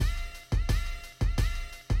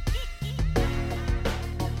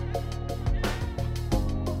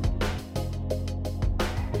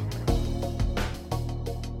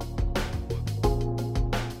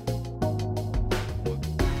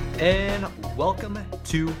And welcome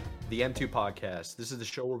to the M2 podcast. This is the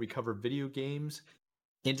show where we cover video games,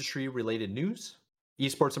 industry related news,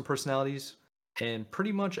 esports and personalities, and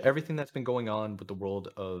pretty much everything that's been going on with the world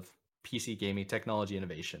of PC gaming technology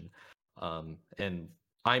innovation. And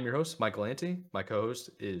I'm your host, Michael Ante. My co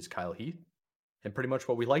host is Kyle Heath. And pretty much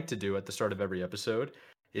what we like to do at the start of every episode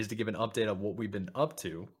is to give an update of what we've been up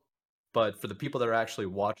to. But for the people that are actually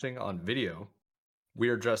watching on video, we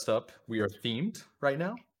are dressed up. We are themed right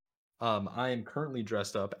now. I am currently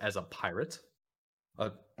dressed up as a pirate,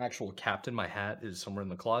 a actual captain. My hat is somewhere in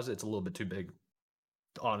the closet. It's a little bit too big,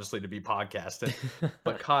 honestly, to be podcasting.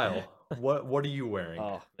 But Kyle, what are you wearing?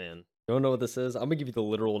 Oh man, you don't know what this is? I'm gonna give you the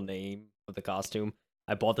literal name of the costume.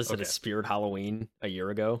 I bought this at Okay. a Spirit Halloween a year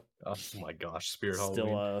ago. Oh my gosh, Spirit Still,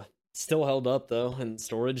 Halloween. still held up though in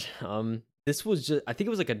storage. This was just I think it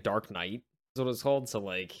was like a Dark Knight is what it's called. So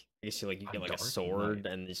like, I guess you A get like a Dark sword,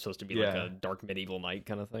 Knight. and it's supposed to be like Yeah. a dark medieval knight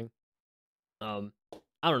kind of thing. Um,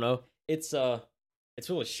 I don't know. It's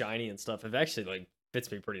really shiny and stuff. It actually like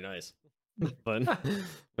fits me pretty nice. But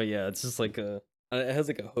but yeah, it's just like it has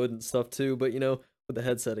like a hood and stuff too. But with the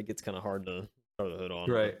headset, it gets kind of hard to throw the hood on.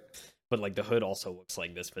 Right. But like the hood also looks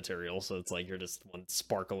like this material, so it's like you're just one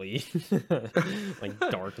sparkly like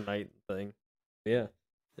Dark Knight thing. Yeah.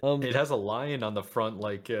 It has a lion on the front,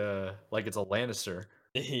 like it's a Lannister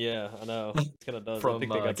Yeah, I know. It kind of does. I from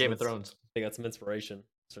think they got Game of Thrones. they got some inspiration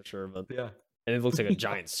for sure. But Yeah. and it looks like a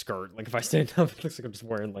giant skirt. Like if I stand up, it looks like I'm just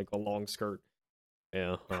wearing like a long skirt.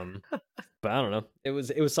 Yeah. But I don't know. It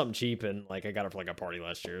was something cheap, and like I got it for like a party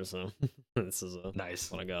last year, so this is Nice.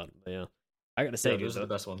 what I got. But yeah, I gotta say, Yeah, dude, those are the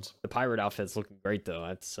best ones. the pirate outfit's looking great though. I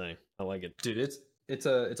have to say, I like it. Dude, it's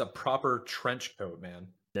a proper trench coat, man.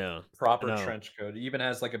 Yeah, I Proper know. trench coat. It even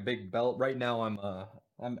has like a big belt. Right now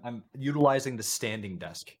I'm utilizing the standing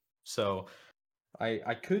desk. So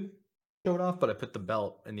I could show it off, but I put the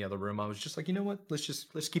belt in the other room. I was just like, you know what?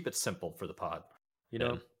 Let's keep it simple for the pod. You Yeah,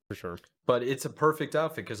 know? for sure. But it's a perfect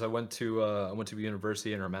outfit because I went to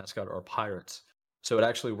university and our mascot are pirates. So it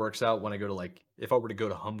actually works out when I go to like if I were to go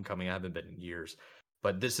to homecoming, I haven't been in years.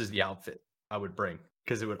 But this is the outfit I would bring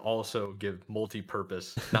because it would also give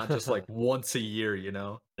multi-purpose, not just like once a year,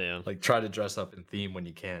 Yeah, like try to dress up in theme when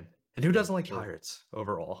you can. And who yeah, doesn't like sure. pirates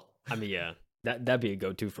overall? I mean, yeah, that'd be a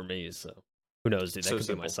go-to for me. So who knows, dude? That So could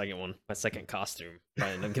be my simple. second one, my second costume.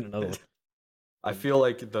 Probably end up getting another one. I feel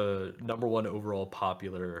like the number one overall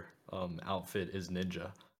popular outfit is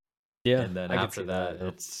ninja. Yeah, And then I could after see that, that.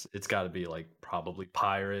 Yeah, it's got to be like probably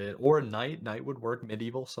pirate or a knight. Knight would work,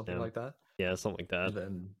 medieval, something yeah, like that. yeah, something like that.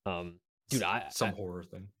 And then Um, dude, some horror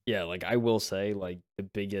thing. yeah, like I will say, like the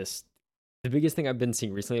biggest thing I've been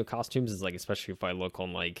seeing recently of costumes is like, especially if I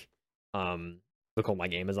um look on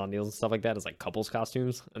like Amazon deals and stuff like that, is like couples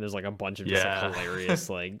costumes, and there's like a bunch of just like Yeah. hilarious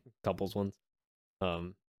like couples ones.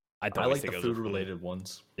 Um, I I always like the think those are food funny. related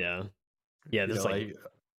ones. Yeah, yeah. You There's know, like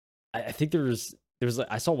like I think there was like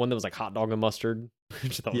I saw one that was like hot dog and mustard,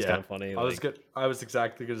 which I thought was kind yeah. of funny. I was Like, good. I was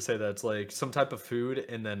exactly going to say that it's like some type of food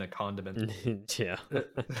and then a condiment yeah,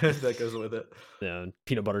 that goes with it. yeah.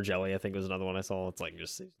 Peanut butter jelly, I think was another one I saw. It's like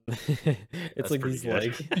just it's That's like pretty these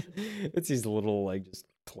good. like it's these little like just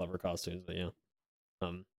clever costumes. But yeah,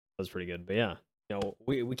 that was pretty good. But yeah,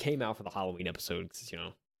 we came out for the Halloween episode because I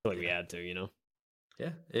feel like we Yeah. had to. Yeah.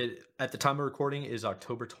 It at the time of recording is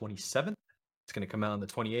October 27th. It's going to come out on the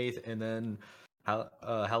 28th, and then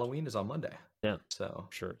Halloween is on Monday. Yeah, So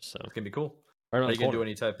sure. So it's gonna be cool. right Are around you the gonna do corner.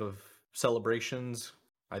 any type of celebrations?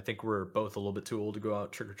 I think we're both a little bit too old to go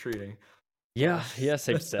out trick or treating. Yeah, yeah,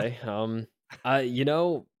 safe to say. I you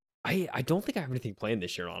know, I don't think I have anything planned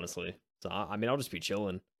this year, honestly. So I mean, I'll just be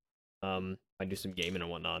chilling. I do some gaming and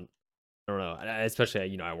whatnot. I don't know,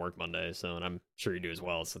 especially I work Monday, so and I'm sure you do as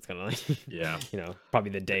well. So it's kind of like Yeah.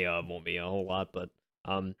 probably the day of won't be a whole lot, but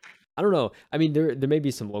I don't know. I mean, there may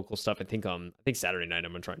be some local stuff. I think Saturday night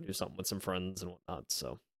I'm gonna try and do something with some friends and whatnot.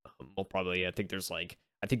 So we'll probably I think there's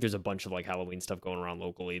a bunch of like Halloween stuff going around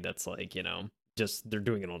locally that's like just they're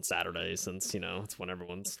doing it on Saturday since it's when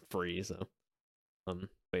everyone's free. So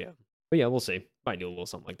but yeah, we'll see. Might do a little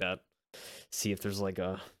something like that. See if there's like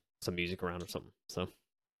some music around or something. So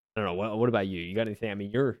I don't know. What about you? You got anything? I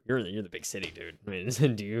mean, you're the big city dude. I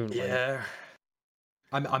mean, do you like? Yeah.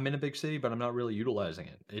 I'm in a big city, but I'm not really utilizing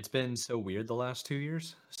it. It's been so weird the last 2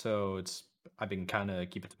 years. So I've been kind of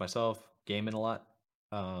keeping it to myself, gaming a lot.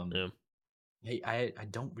 Um, Yeah, hey, I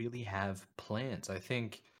don't really have plans. I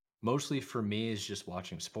think mostly for me is just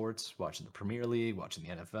watching sports, watching the Premier League, watching the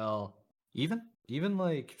NFL, even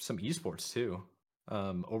like some esports too.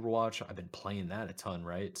 Overwatch, I've been playing that a ton,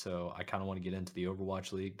 right? So I kind of want to get into the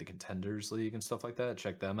Overwatch League, the Contenders League, and stuff like that.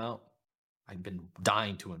 Check them out. I've been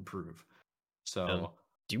dying to improve. yeah. So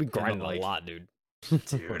You've been And I'm grinding a like, lot, dude.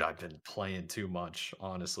 dude, I've been playing too much,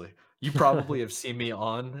 honestly. You probably have seen me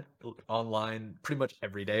online pretty much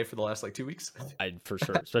every day for the last like 2 weeks. I for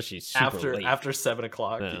sure, especially super after late. 7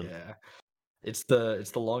 o'clock. Yeah. Yeah, it's the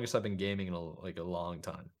longest I've been gaming in a long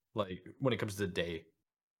time. Like when it comes to the day,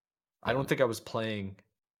 I Yeah. don't think I was playing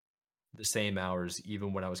the same hours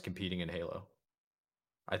even when I was competing in Halo.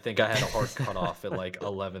 I think I had a hard cutoff at like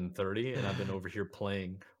 11:30, and I've been over here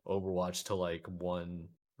playing Overwatch till like 1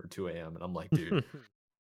 or 2 a.m. And I'm like, dude,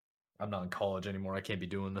 I'm not in college anymore. I can't be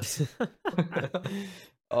doing this.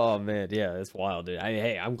 Oh man, yeah, it's wild, dude.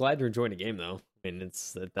 Hey, I'm glad you're enjoying the game though. I mean,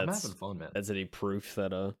 I'm having fun, man. that's any proof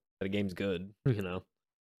that that a game's good. I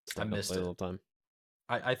Stuck up missed play it. all the time.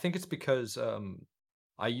 I think it's because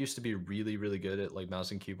I used to be really, really good at like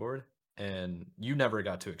mouse and keyboard, and you never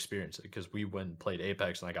got to experience it because we went and played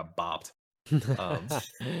Apex and I got bopped. Um,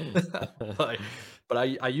 like, but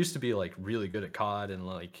I used to be like really good at COD and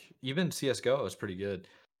like even CS:GO I was pretty good.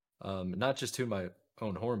 Not just to my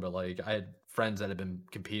own horn, but like I had friends that had been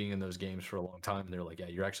competing in those games for a long time, and they're like, "Yeah,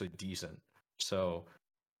 you're actually decent." So,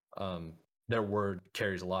 um, their word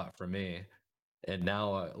carries a lot for me. And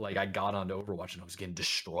now, like I got onto Overwatch and I was getting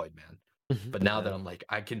destroyed, man. But now that Yeah, I'm like,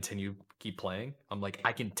 I keep playing. I'm like,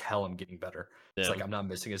 I can tell I'm getting better. It's yeah, like I'm not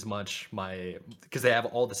missing as much because they have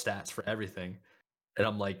all the stats for everything. And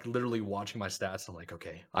I'm like literally watching my stats. I'm like,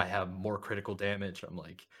 okay, I have more critical damage. I'm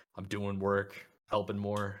like, I'm doing work, helping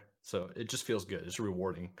more. So it just feels good. It's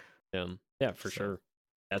rewarding. yeah, yeah, for So, sure.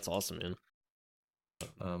 That's awesome, man.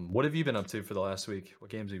 what have you been up to for the last week? What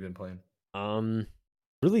games have you been playing? Um,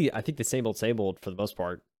 really, I think the same old for the most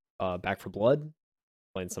part. Back for Blood,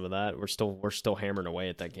 playing some of that. We're still hammering away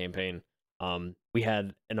at that campaign. We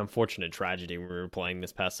had an unfortunate tragedy when we were playing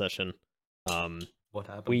this past session. Um, What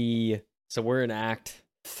happened? we're in Act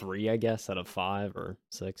 3, I guess, out of 5 or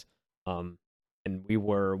 6. Um, and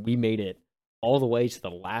we made it all the way to the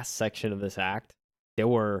last section of this act. There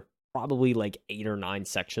were probably like 8 or 9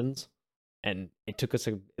 sections, and it took us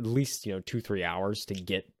at least 2-3 hours to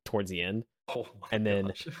get towards the end. Oh And my then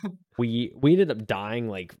gosh. we ended up dying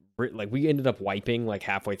like we ended up wiping like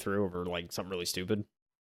halfway through over like something really stupid.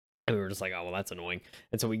 And we were just like, oh well, that's annoying.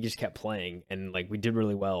 And so we just kept playing, and like we did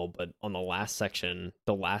really well. But on the last section,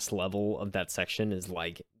 the last level of that section is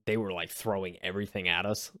like they were like throwing everything at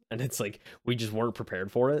us, and it's like we just weren't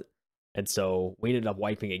prepared for it. And so we ended up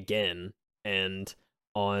wiping again. And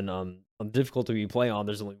on the difficulty we play on,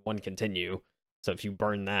 there's only one continue. So if you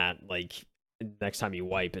burn that, like next time you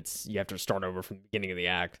wipe, you have to start over from the beginning of the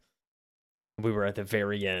act. We were at the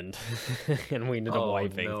very end, and we ended up Oh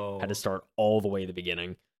wiping. Had to no. start all the way at the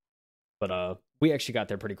beginning. But we actually got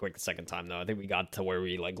there pretty quick the second time though. I think we got to where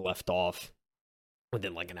we like left off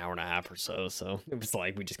within like an hour and a half or so. So it was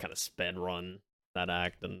like we just kind of sped run that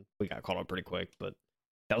act, and we got caught up pretty quick. But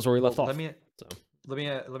that was where we Well, left off. So let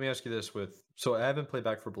me ask you this with so I haven't played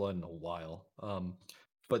Back for Blood in a while.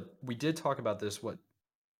 But we did talk about this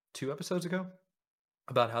 2 episodes ago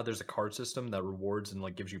about how there's a card system that rewards and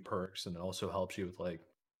like gives you perks and it also helps you with like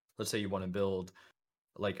let's say you want to build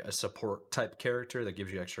like a support type character that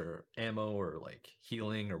gives you extra ammo or like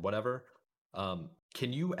healing or whatever.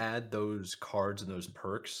 Can you add those cards and those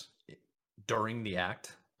perks during the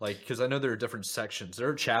act? Like, because I know there are different sections. There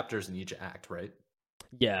are chapters in each act, right?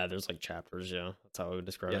 yeah, there's like chapters. Yeah, that's how I would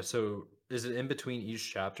describe Yeah. it. So is it in between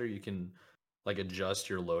each chapter you can like adjust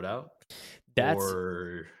your loadout That's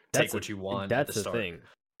or that's take a, what you want at the that's the start? thing.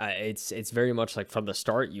 It's very much like from the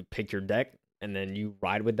start you pick your deck, and then you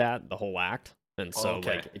ride with that the whole act. And so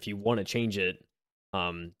Okay. like if you want to change it,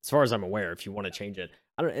 as far as I'm aware, if you want to change it,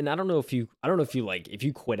 I don't know if you like if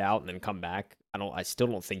you quit out and then come back, I still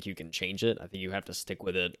don't think you can change it. I think you have to stick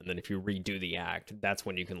with it, and then if you redo the act, that's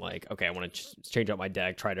when you can like, okay, I want to change out my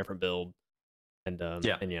deck, try a different build,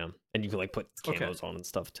 Yeah. and yeah, and you can like put Okay. camos on and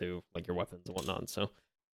stuff too, like your weapons and whatnot. So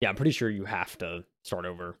yeah, I'm pretty sure you have to start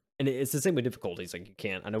over, and it's the same with difficulties. Like you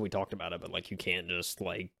can't. I know we talked about it, but like you can't just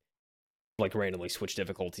like randomly switch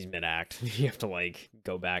difficulties mid act. You have to like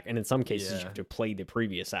go back, and in some cases you Yeah. have to play the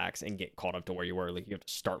previous acts and get caught up to where you were. Like you have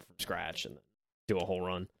to start from scratch and do a whole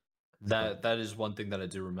run. So, That is one thing that I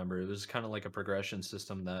do remember. It was kind of like a progression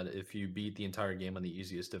system that if you beat the entire game on the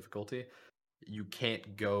easiest difficulty, you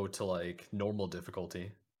can't go to like normal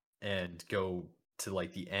difficulty and go to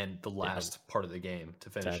like the end, the yeah, last part of the game to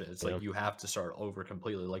finish it. exactly. It's Yeah, like you have to start over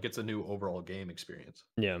completely. Like it's a new overall game experience.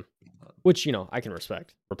 yeah. Uh, Which I can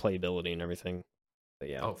respect for playability and everything. But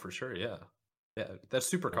yeah, oh, for sure. Yeah. Yeah. That's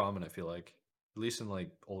super uh, common, I feel like, at least in like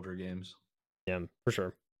older games. yeah, for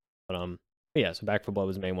sure. But but yeah. So Back for Blood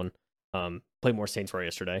was the main one. Played more Saints Row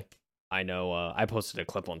yesterday. I know. I posted a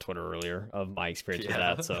clip on Twitter earlier of my experience with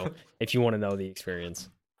Yeah. that. So if you want to know the experience,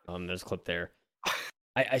 There's a clip there.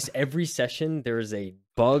 Every session there is a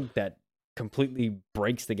bug that completely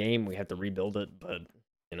breaks the game. We have to rebuild it, but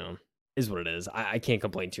is what it is. I can't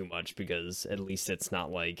complain too much because at least it's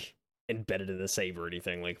not like embedded in the save or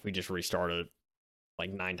anything. Like if we just restart it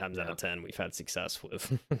like 9 times out of 10, we've had success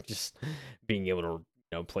with just being able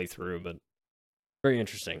to play through. But very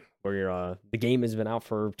interesting. Where the game has been out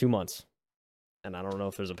for 2 months, and I don't know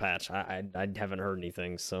if there's a patch. I haven't heard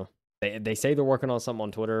anything. So they say they're working on something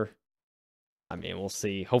on Twitter. I mean, we'll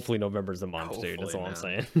see. Hopefully November's the month, dude. That's all I'm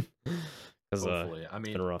saying. Because hopefully, I mean,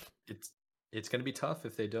 it's been rough. It's gonna be tough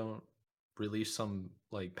if they don't release some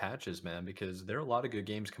like patches, man, because there are a lot of good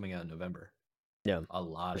games coming out in November. Yeah, a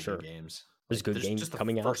lot of good games. There's good games just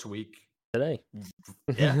coming out first week today.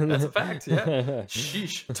 Yeah, that's a fact. Yeah,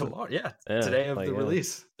 sheesh. Tomorrow, yeah, today of the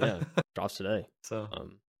release. Yeah, drops today. So,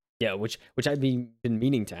 yeah, which I've been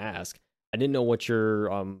meaning to ask. I didn't know what your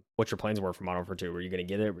plans were for Modern Warfare 2. Were you gonna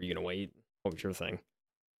get it? Were you gonna wait? What was your thing?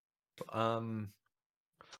 I'm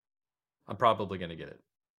probably gonna get it.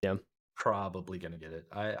 Yeah, probably gonna get it.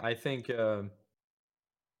 I think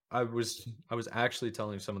I was actually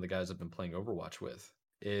telling some of the guys I've been playing Overwatch with,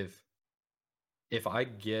 if I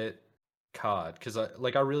get COD, because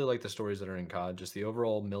I really like the stories that are in COD, just the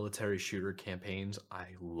overall military shooter campaigns. I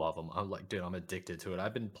love them. I'm like, dude, I'm addicted to it.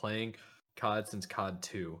 I've been playing COD since COD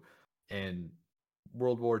 2 and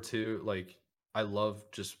World War 2. Like, I love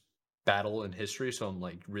just battle and history, so I'm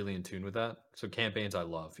like really in tune with that. So campaigns I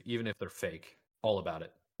love, even if they're fake, all about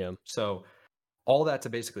it. Yeah. So all that to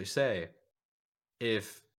basically say,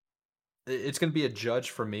 if it's going to be a judge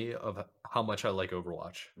for me of how much I like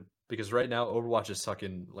Overwatch, because right now Overwatch is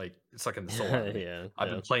sucking the soul out of me. Yeah, I've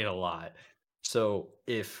been playing a lot. So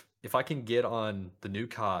if I can get on the new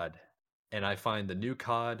COD and I find the new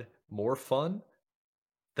COD more fun,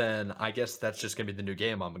 then I guess that's just going to be the new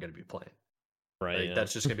game I'm going to be playing. Right. Like,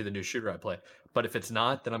 that's just going to be the new shooter I play. But if it's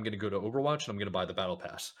not, then I'm going to go to Overwatch and I'm going to buy the Battle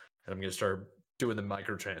Pass and I'm going to start doing the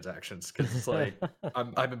microtransactions, because it's like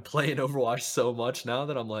I've been playing Overwatch so much now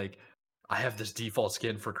that I'm like, I have this default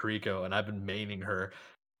skin for Kiriko and I've been maining her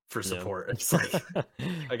for support. Yeah. It's like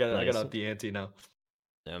I got up the ante now.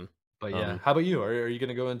 Yeah. But yeah, how about you? Are you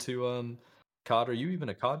gonna go into COD? Are you even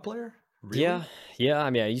a COD player? Really? Yeah. I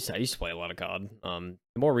mean, I used to play a lot of COD. The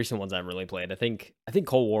more recent ones I haven't really played. I think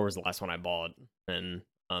Cold War was the last one I bought, and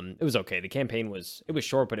it was okay. The campaign was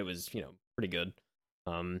short, but it was pretty good.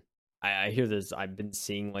 I hear this. I've been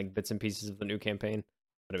seeing like bits and pieces of the new campaign,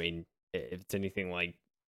 but I mean, if it's anything like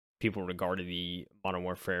people regarded the Modern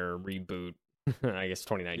Warfare reboot, I guess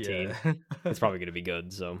 2019, it's probably going to be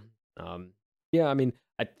good. So, yeah, I mean,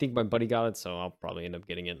 I think my buddy got it, so I'll probably end up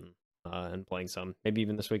getting it and playing some, maybe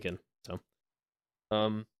even this weekend. So,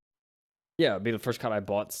 yeah, it'll be the first COD I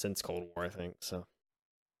bought since Cold War, I think. So,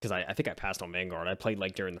 because I think I passed on Vanguard. I played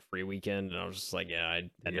like during the free weekend, and I was just like, yeah, I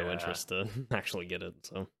had no interest to actually get it.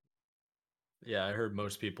 So, yeah, I heard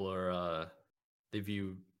most people are they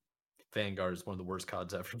view Vanguard is one of the worst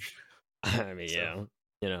CODs ever. I mean, so,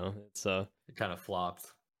 yeah, it's it kind of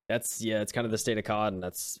flopped. It's kind of the state of COD, and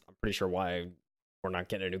that's I'm pretty sure why we're not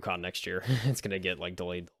getting a new COD next year. It's gonna get like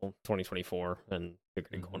delayed till 2024, and they're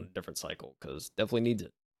gonna go on a different cycle because definitely needs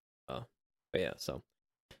it. But yeah, so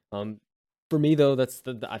for me though, that's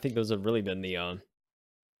I think those have really been the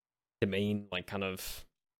main like kind of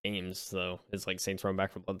games though. Is like Saints Row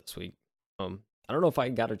Back 4 Blood this week. I don't know if I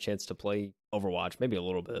got a chance to play Overwatch, maybe a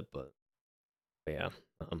little bit, but yeah,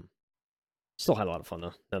 still had a lot of fun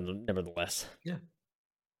though. Nevertheless, yeah,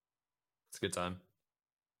 it's a good time.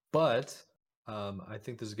 But I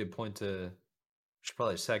think this is a good point to should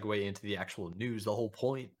probably segue into the actual news. The whole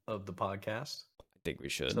point of the podcast. I think we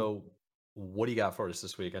should. So, what do you got for us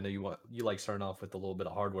this week? I know you like starting off with a little bit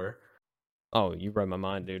of hardware. Oh, you read my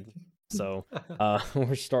mind, dude. So,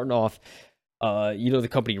 we're starting off. The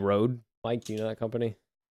company Rode. Mike, do you know that company?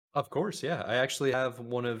 Of course, yeah. I actually have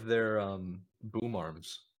one of their boom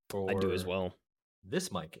arms. I do as well.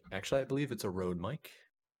 This mic, actually, I believe it's a Rode mic,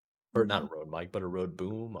 or not a Rode mic, but a Rode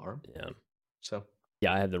boom arm. Yeah. So.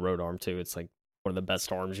 Yeah, I have the Rode arm too. It's like one of the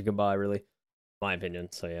best arms you can buy, really, my opinion.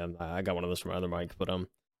 So yeah, I got one of those from my other mic, but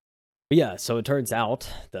yeah. So it turns out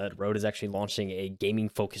that Rode is actually launching a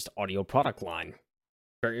gaming-focused audio product line.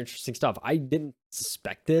 Very interesting stuff. I didn't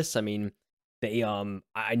suspect this. I mean, they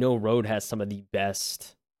I know Rode has some of the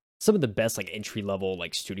best like entry level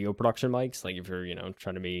like studio production mics. Like if you're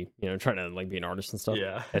trying to like be an artist and stuff.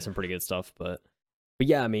 Yeah, that's some pretty good stuff. But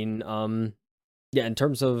yeah, I mean yeah, in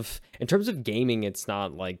terms of gaming, it's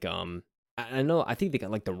not like I think they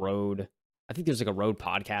got like the Rode. I think there's like a Rode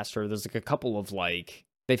Podcaster. There's like a couple of like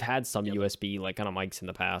they've had some USB like kind of mics in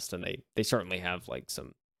the past, and they certainly have like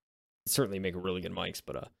some certainly make really good mics,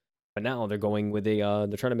 but now they're going with they're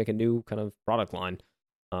trying to make a new kind of product line.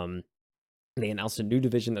 They announced a new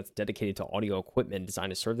division that's dedicated to audio equipment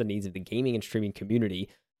designed to serve the needs of the gaming and streaming community.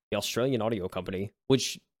 The Australian Audio Company,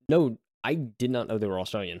 which no, I did not know they were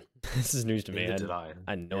Australian. This is news to me. I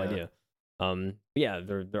had no idea. Yeah,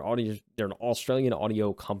 they're an Australian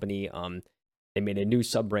audio company. They made a new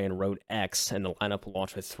sub-brand, Rode X, and the lineup will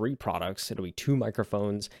launch with 3 products. It'll be 2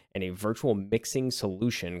 microphones and a virtual mixing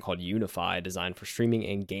solution called Unify, designed for streaming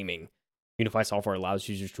and gaming. Unify software allows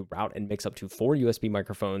users to route and mix up to 4 USB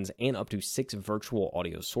microphones and up to 6 virtual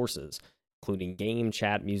audio sources, including game,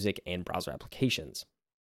 chat, music, and browser applications,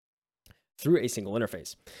 through a single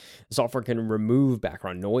interface. The software can remove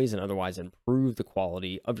background noise and otherwise improve the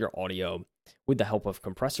quality of your audio with the help of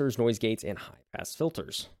compressors, noise gates, and high-pass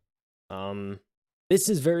filters. This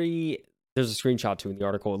is there's a screenshot too in the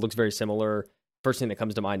article. It looks very similar. First thing that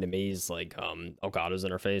comes to mind to me is like Elgato's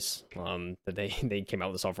interface. That they came out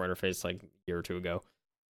with a software interface like a year or 2 ago.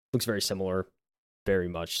 Looks very similar, very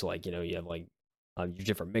much like, you know, you have like your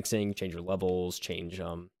different mixing, change your levels, change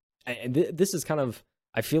and this is kind of,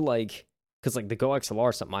 I feel like, because like the Go XLR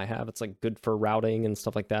is something I have, it's like good for routing and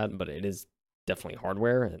stuff like that, but it is definitely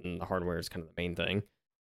hardware, and the hardware is kind of the main thing.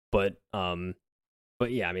 But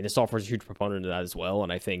yeah, I mean, the software is a huge proponent of that as well,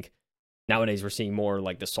 and I think nowadays we're seeing more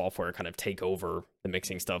like the software kind of take over the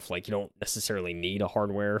mixing stuff. Like, you don't necessarily need a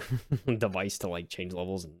hardware device to like change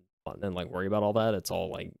levels and like worry about all that. It's all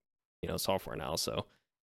like, you know, software now, so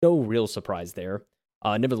no real surprise there.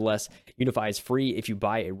 Nevertheless, Unify is free if you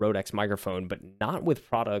buy a Rode X microphone, but not with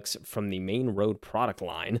products from the main Rode product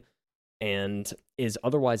line, and is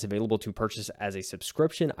otherwise available to purchase as a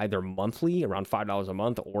subscription, either monthly, around $5 a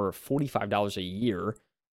month, or $45 a year.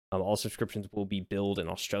 All subscriptions will be billed in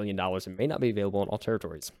Australian dollars and may not be available in all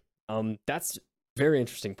territories. That's very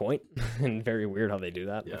interesting point, and very weird how they do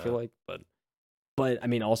that, I feel like. But I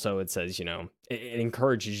mean, also it says, you know, it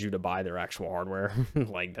encourages you to buy their actual hardware,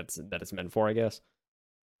 like that it's meant for, I guess.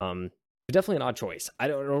 But definitely an odd choice. I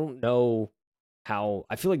don't know how.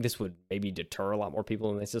 I feel like this would maybe deter a lot more people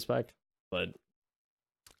than they suspect. But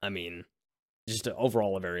I mean, just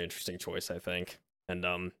overall a very interesting choice, I think.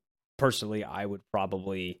 And personally, I would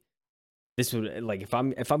probably, this would, like, if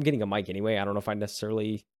I'm getting a mic anyway, I don't know if I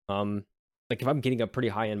necessarily like if I'm getting a pretty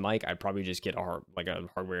high end mic, I'd probably just get a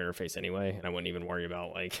hardware interface anyway, and I wouldn't even worry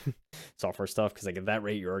about like software stuff, because like at that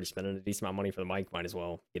rate you're already spending a decent amount of money for the mic. Might as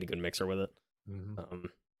well get a good mixer with it.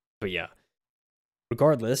 But yeah,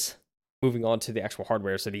 regardless, moving on to the actual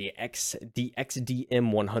hardware. So the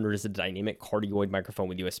XDM100 is a dynamic cardioid microphone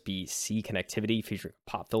with USB-C connectivity, featuring a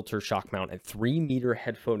pop filter, shock mount, and 3-meter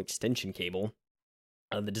headphone extension cable.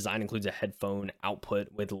 The design includes a headphone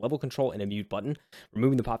output with level control and a mute button.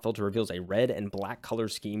 Removing the pop filter reveals a red and black color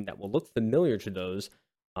scheme that will look familiar to those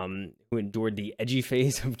who endured the edgy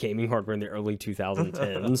phase of gaming hardware in the early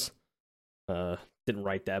 2010s. Didn't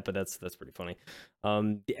write that, but that's pretty funny.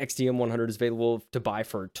 The XDM100 is available to buy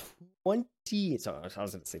for $20. So I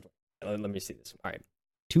was going to say, let me see this. All right,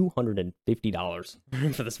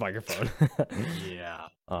 $250 for this microphone. Yeah.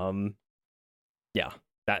 Yeah,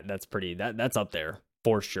 that's pretty. That's up there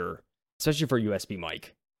for sure, especially for USB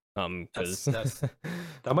mic. Because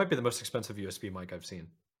that might be the most expensive USB mic I've seen.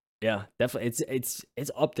 Yeah, definitely.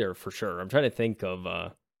 It's up there for sure. I'm trying to think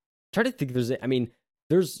of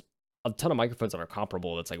there's a ton of microphones that are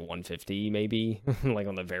comparable. That's like 150 maybe, like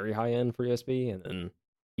on the very high end for USB, and then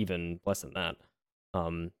even less than that.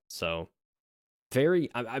 So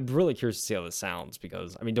I'm really curious to see how this sounds,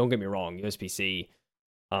 because I mean, don't get me wrong, USB-C.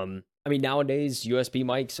 I mean, nowadays USB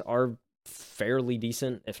mics are fairly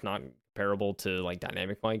decent, if not comparable to like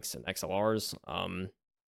dynamic mics and XLRs.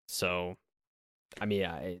 So I mean,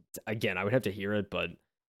 I would have to hear it, but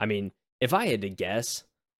I mean, if I had to guess,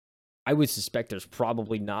 I would suspect there's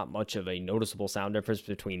probably not much of a noticeable sound difference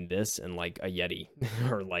between this and like a Yeti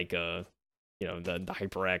or like a, you know, the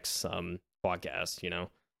HyperX Quadcast, you know.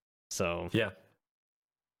 So yeah,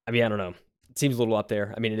 I mean, I don't know. It seems a little up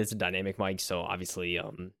there. I mean, it is a dynamic mic, so obviously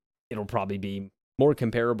it'll probably be more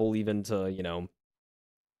comparable even to, you know,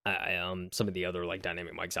 some of the other like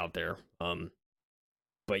dynamic mics out there.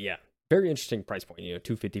 But yeah, very interesting price point, you know,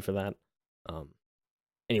 $250 for that.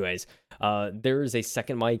 Anyways, there is a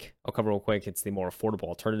second mic I'll cover real quick. It's the more affordable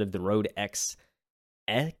alternative, the Rode X.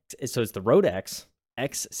 So it's the Rode X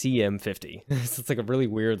XCM50. So it's like a really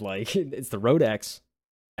weird, like, it's the Rode X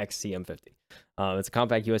XCM50. It's a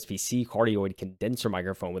compact USB-C cardioid condenser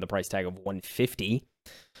microphone with a price tag of $150.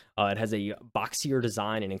 It has a boxier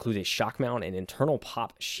design and includes a shock mount and internal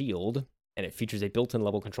pop shield, and it features a built-in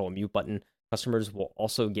level control and mute button. Customers will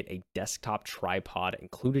also get a desktop tripod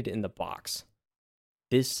included in the box.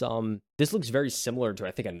 this looks very similar to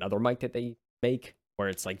I think another mic that they make, where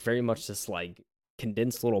it's like very much this like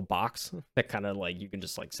condensed little box that kind of like you can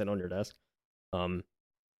just like sit on your desk. Um,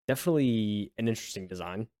 Definitely an interesting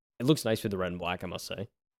design. It looks nice with the red and black, I must say.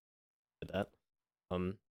 With that,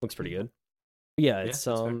 looks pretty good. But yeah, Yeah, it's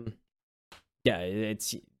that's fair. yeah,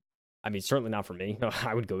 it's. I mean, certainly not for me.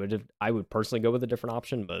 I would go with I would personally go with a different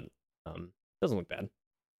option, but it doesn't look bad.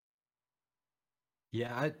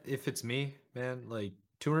 Yeah, if it's me, man, like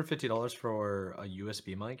 $250 for a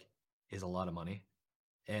USB mic is a lot of money.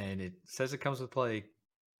 And it says it comes with like,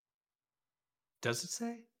 does it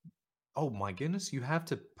say? Oh my goodness, you have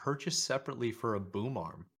to purchase separately for a boom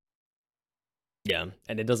arm. Yeah,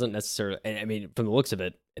 and it doesn't necessarily. I mean, from the looks of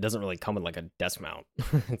it, it doesn't really come with like a desk mount.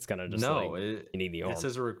 It's kind of just like No, you need the it arm.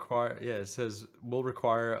 says require. Yeah, it says will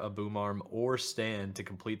require a boom arm or stand to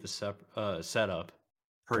complete the setup.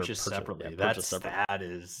 Purchase Purchase, yeah, separately. purchase separate. That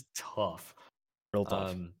is tough. Real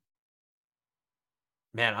tough. Um,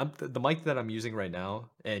 man, the mic that I'm using right now,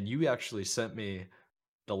 and you actually sent me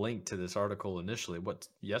the link to this article initially. What,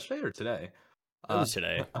 yesterday or today? It Uh, was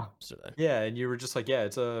today. It was today. yeah, and you were just like, yeah,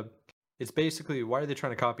 it's basically why are they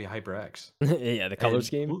trying to copy HyperX? Yeah, the color And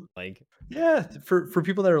scheme, like yeah, for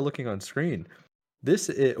people that are looking on screen, this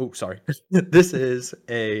is oh sorry, this is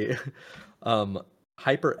a um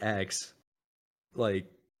HyperX like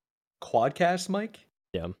quadcast mic,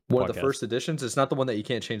 yeah, one of the podcast. first editions. It's not the one that you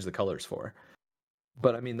can't change the colors for,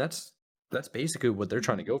 but I mean that's basically what they're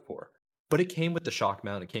trying to go for. But it came with the shock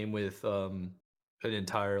mount. It came with an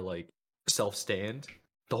entire like self stand.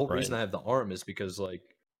 The whole reason Right. I have the arm is because like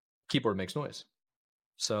keyboard makes noise.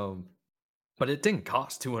 So, but it didn't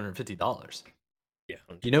cost $250. Yeah,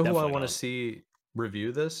 You know who I definitely want to not. see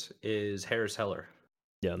review this is Harris Heller.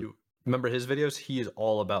 Yeah, You remember his videos? He is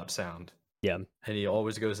all about sound, yeah, and he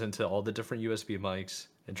always goes into all the different USB mics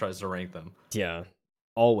and tries to rank them. yeah.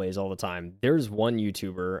 Always, all the time. There's one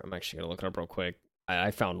YouTuber. I'm actually gonna look it up real quick.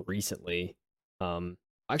 I found recently.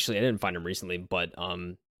 Actually, I didn't find him recently, but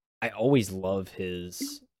I always love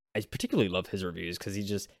his. I particularly love his reviews because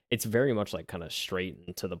it's very much like kind of straight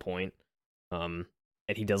and to the point. Um,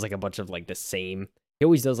 and he does like a bunch of like the same. He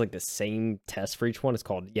always does like the same test for each one. It's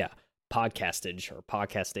called podcastage or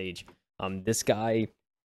podcast stage. This guy,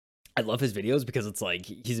 I love his videos because it's like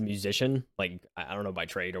he's a musician, like I don't know by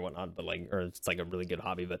trade or whatnot, but like or it's like a really good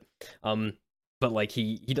hobby, um but like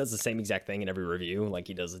he does the same exact thing in every review. Like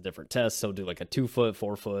he does a different test. He'll do like a 2 foot,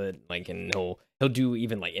 4 foot, like and he'll do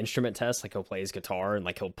even like instrument tests. Like he'll play his guitar and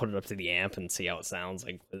like he'll put it up to the amp and see how it sounds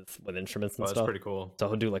like with instruments Oh, and that's stuff. pretty cool. So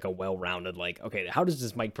he'll do like a well-rounded like okay, how does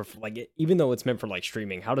this mic perform? Like even though it's meant for like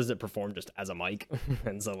streaming, how does it perform just as a mic?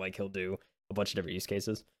 And so like he'll do a bunch of different use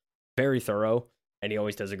cases. Very thorough, and he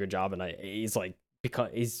always does a good job. And he's like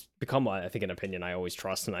he's become I think an opinion I always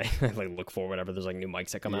trust, and I like look for whenever there's like new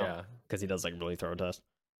mics that come out Yeah, because he does like really thorough tests.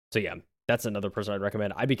 So yeah, that's another person I'd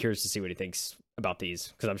recommend. I'd be curious to see what he thinks about these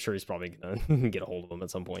because I'm sure he's probably gonna get a hold of them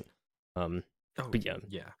at some point. Um, oh but yeah,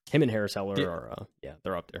 yeah. him and Harris Heller The are yeah,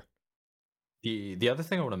 they're up there. the other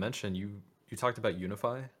thing I want to mention, you talked about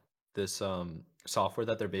Unify, this software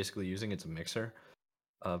that they're basically using. It's a mixer,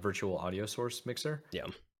 a virtual audio source mixer. Yeah,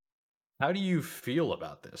 How do you feel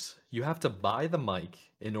about this? You have to buy the mic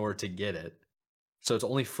in order to get it. So it's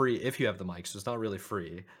only free if you have the mic, so it's not really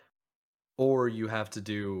free. Or you have to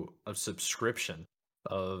do a subscription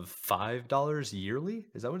of $5 yearly.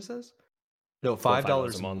 Is that what it says? No, $4 or $5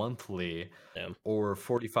 a $5 month. monthly Yeah, or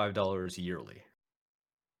 $45 yearly.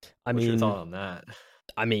 I What's your mean, thought on that?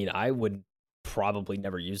 I would probably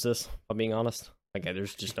never use this. If I'm being honest. Like,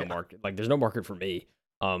 there's just no Yeah. market. Like, there's no market for me.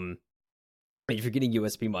 If you're getting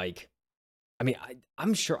USB mic, I mean,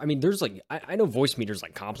 I'm sure. I mean, there's like, I know voice meters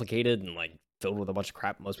like complicated and like filled with a bunch of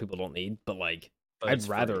crap most people don't need, but like, But it's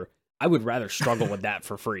free. I would rather struggle with that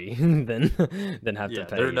for free than have to Yeah, there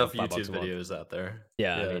pay are enough $5 YouTube a month. videos out there.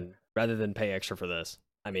 Yeah, I Yeah. mean, rather than pay extra for this.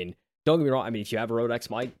 I mean, don't get me wrong. I mean, if you have a Rode X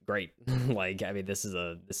mic, great. Like, I mean, this.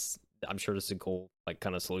 I'm sure this is a cool like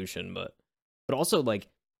kind of solution, but also like,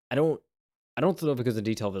 I don't know if it goes into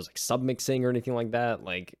detail if there's like sub mixing or anything like that.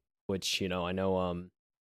 Like, which I know I'm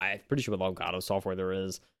pretty sure with Elgato software there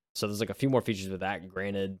is. So there's like a few more features with that.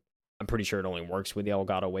 Granted, I'm pretty sure it only works with the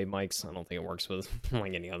Elgato Wave mics. I don't think it works with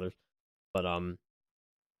like any others. But I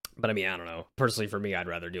mean, I don't know. Personally, for me, I'd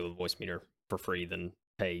rather deal with voice meter for free than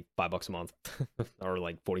pay $5 a month or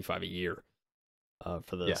like 45 a year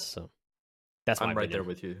for this. Yeah. So that's my I'm right there opinion.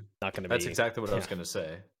 with you. Not going to That's be. exactly what I was Yeah, gonna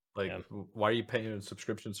say. Like, yeah, why are you paying a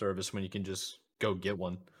subscription service when you can just go get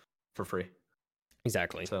one for free?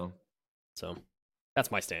 exactly. So, So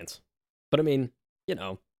that's my stance. But I mean,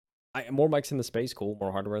 more mics in the space, cool.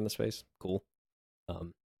 More hardware in the space, cool.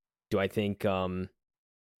 Um, do I think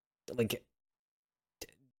like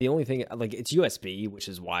the only thing like it's USB, which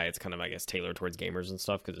is why it's kind of I guess tailored towards gamers and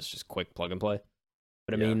stuff because it's just quick plug and play.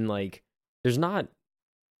 But I Yeah. mean, like, there's not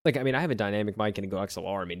like I mean, I have a dynamic mic and a Go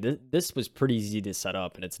XLR. I mean, this was pretty easy to set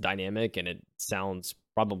up, and it's dynamic, and it sounds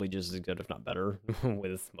probably just as good, if not better,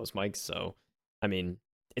 with most mics. So, I mean,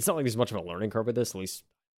 it's not like there's much of a learning curve with this.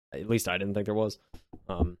 At least I didn't think there was.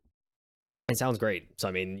 It sounds great. So,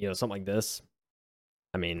 I mean, something like this.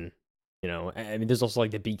 I mean, I mean, there's also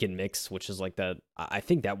like the Beacon Mix, which is like that. I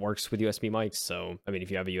think that works with USB mics. So, I mean,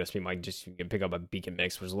 if you have a USB mic, just you can pick up a Beacon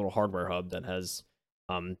Mix, which is a little hardware hub that has,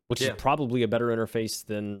 which is Yeah. probably a better interface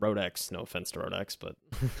than Rode X. No offense to Rode X, but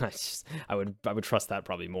I would trust that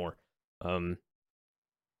probably more.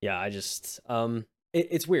 Yeah,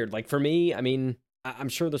 it's weird. Like for me, I mean, I'm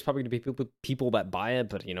sure there's probably gonna be people that buy it,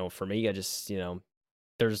 but for me, I just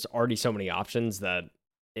there's already so many options that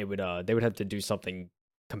it would they would have to do something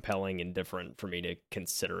compelling and different for me to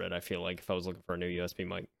consider it. I feel like if I was looking for a new USB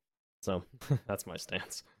mic. So that's my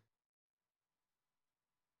stance.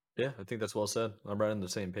 Yeah, I think that's well said. I'm right on the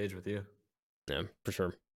same page with you. Yeah, for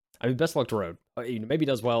sure. I mean, best of luck to Rode. Maybe he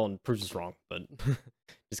does well and proves us wrong, but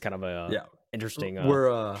just kind of a Yeah. interesting,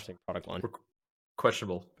 We're interesting product line. we're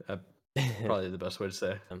questionable. Probably the best way to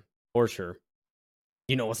say. For sure.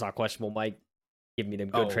 You know what's not questionable, Mike? Give me them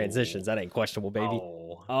good transitions. That ain't questionable, baby.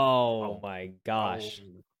 Oh, Oh my gosh.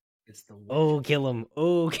 It's the Oh, Witcher. kill him.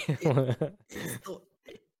 Oh, kill him.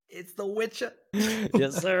 It's the Witcher.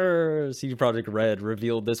 Yes, sir. CD Projekt Red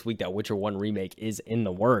revealed this week that Witcher 1 remake is in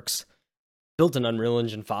the works. Built in Unreal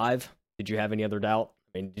Engine 5. Did you have any other doubt?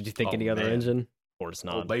 I mean, did you think any other engine? Of course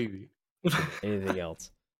not. Oh, baby. Anything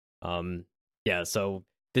else? Yeah, so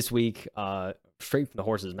this week, straight from the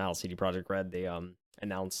horse's mouth, CD Projekt Red, they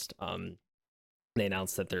announced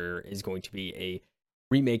that there is going to be a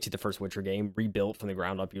remake to the first Witcher game, rebuilt from the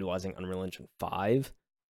ground up utilizing Unreal Engine 5.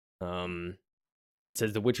 It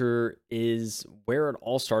says The Witcher is where it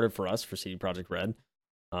all started for us for CD Projekt Red.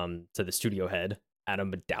 So the studio head,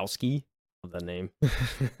 Adam Badowski, love that name,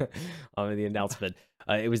 the announcement.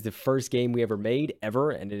 It was the first game we ever made,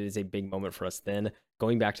 ever, and it is a big moment for us then.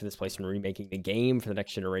 Going back to this place and remaking the game for the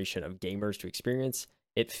next generation of gamers to experience,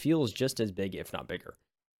 it feels just as big, if not bigger.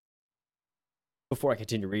 Before I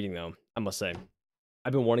continue reading, though, I must say,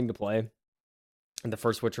 I've been wanting to play the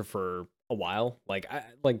first Witcher for a while. Like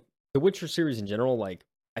the Witcher series in general. Like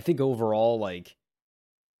I think overall, I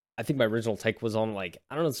think my original take was on I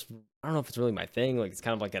don't know if it's really my thing. Like it's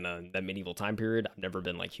kind of like in that medieval time period. I've never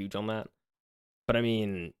been huge on that. But I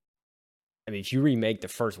mean, if you remake the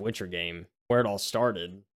first Witcher game where it all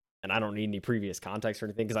started, and I don't need any previous context or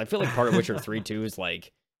anything, because I feel like part of Witcher 3 too is this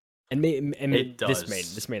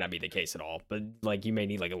may not be the case at all, but you may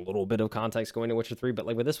need a little bit of context going to Witcher 3, but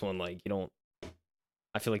with this one, you don't.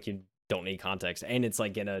 I feel like you don't need context, and it's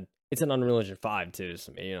it's an Unreal Engine 5 too,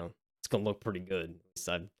 so it's gonna look pretty good.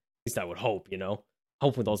 At least I would hope,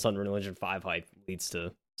 Hope with all this Unreal Engine 5 hype leads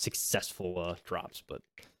to successful drops, but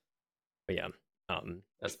yeah,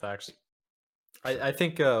 that's facts. I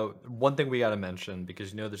think one thing we got to mention,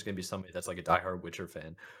 because there's gonna be somebody that's a diehard Witcher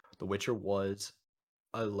fan. The Witcher was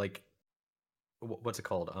what's it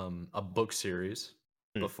called? A book series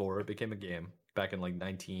before it became a game back in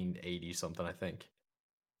 1980 something, I think.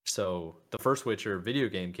 So the first Witcher video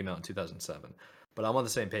game came out in 2007, but I'm on the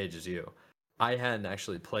same page as you. I hadn't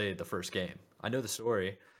actually played the first game. I know the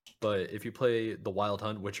story, but if you play The Wild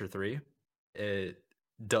Hunt Witcher 3, it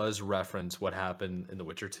does reference what happened in The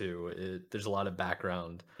Witcher 2. There's a lot of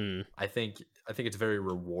background. I think it's very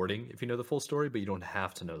rewarding if you know the full story, but you don't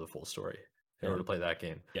have to know the full story in order to play that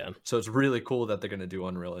game. Yeah. So it's really cool that they're going to do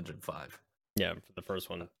Unreal Engine 5. Yeah, for the first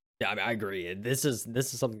one. Yeah, I mean, I agree. This is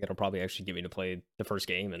something that'll probably actually get me to play the first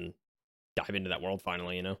game and dive into that world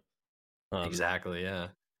finally, Exactly, yeah.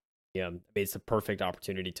 Yeah, I mean, it's a perfect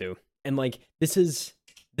opportunity too. And this is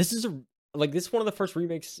one of the first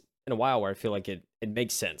remakes in a while where I feel like it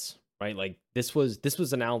makes sense, right? This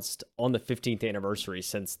was announced on the 15th anniversary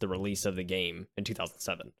since the release of the game in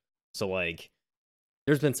 2007. So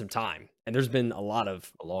there's been some time, and there's been a lot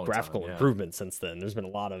of graphical improvements since then. There's been a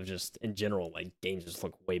lot of just in general, games just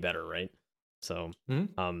look way better, right? So,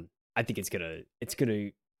 I think it's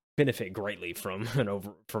gonna benefit greatly from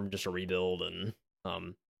just a rebuild, and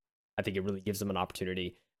I think it really gives them an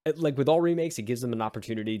opportunity. With all remakes, it gives them an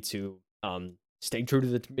opportunity to stay true to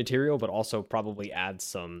the material, but also probably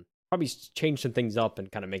change some things up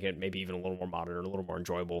and kind of make it maybe even a little more modern, a little more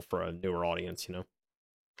enjoyable for a newer audience,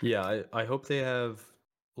 Yeah, I hope they have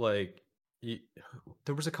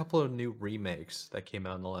there was a couple of new remakes that came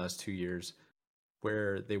out in the last 2 years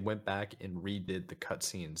where they went back and redid the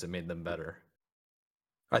cutscenes and made them better.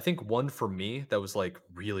 I think one for me that was like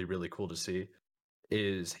really, really cool to see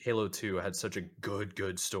is Halo 2 had such a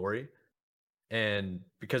good story. And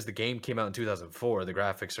because the game came out in 2004, the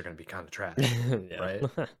graphics are going to be kind of trash, Yeah.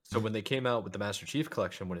 right? So when they came out with the Master Chief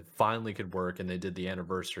Collection, when it finally could work and they did the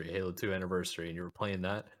anniversary, Halo 2 anniversary, and you were playing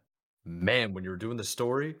that, man, when you were doing the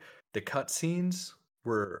story, the cutscenes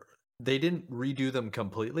were they didn't redo them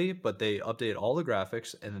completely, but they updated all the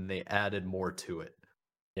graphics and then they added more to it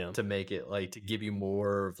Yeah. to make it like to give you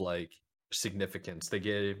more of like significance. They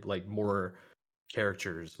gave like more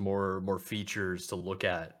characters, more features to look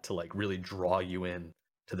at to like really draw you in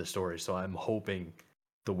to the story. So I'm hoping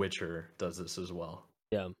The Witcher does this as well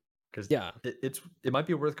Yeah. because Yeah. it might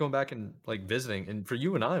be worth going back and like visiting. And for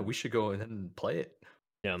you and I, we should go ahead and play it.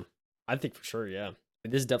 Yeah. I think for sure, yeah.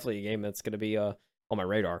 This is definitely a game that's gonna be on my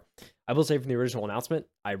radar. I will say from the original announcement,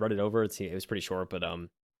 I read it over. It was pretty short, but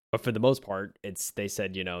for the most part, they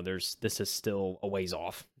said, this is still a ways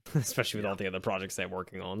off, especially with Yeah, all the other projects they're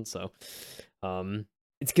working on. So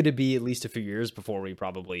it's gonna be at least a few years before we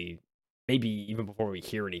probably maybe even before we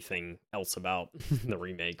hear anything else about the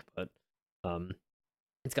remake, but um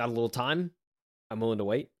it's got a little time. I'm willing to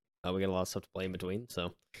wait. We got a lot of stuff to play in between,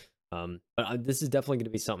 so but this is definitely going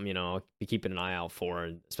to be something I'll be keeping an eye out for,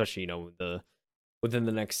 and especially within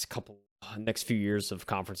the next few years of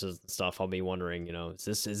conferences and stuff. I'll be wondering,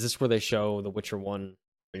 is this where they show the Witcher 1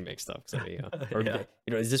 remake stuff? Cause or yeah,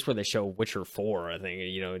 is this where they show Witcher 4? I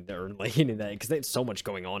think they're like into that because they have so much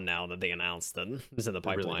going on now that they announced that is in the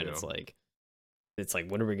they really pipeline. do. It's like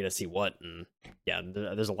when are we going to see what? And yeah,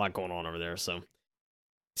 there's a lot going on over there, so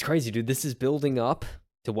it's crazy, dude. This is building up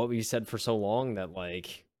to what we said for so long that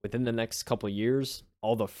like within the next couple of years,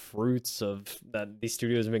 all the fruits of that these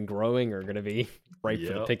studios have been growing are going to be ripe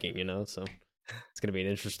for the Yep. picking. So it's going to be an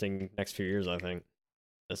interesting next few years. I think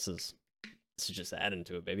this is just adding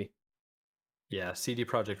to it, baby. Yeah, CD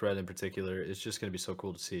Projekt Red in particular is just going to be so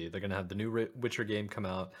cool to see. They're going to have the new Witcher game come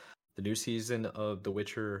out, the new season of The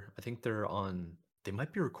Witcher. I think they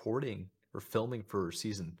might be recording or filming for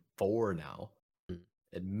season 4 now. Mm.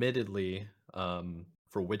 Admittedly,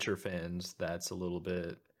 for Witcher fans, that's a little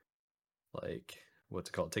bit like what's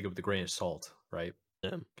it called? Take it with a grain of salt, right?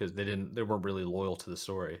 Yeah, Because they weren't really loyal to the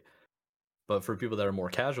story. But for people that are more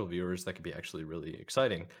casual viewers, that could be actually really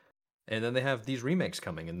exciting. And then they have these remakes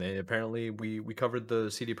coming, and they apparently we covered the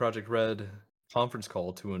CD Projekt Red conference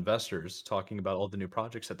call to investors talking about all the new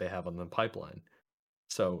projects that they have on the pipeline.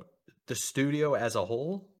 So the studio as a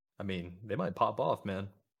whole, I mean, they might pop off, man.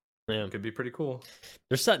 yeah. It could be pretty cool.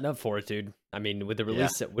 They're setting up for it, dude. I mean, Yeah, with the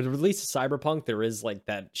release of Cyberpunk, there is like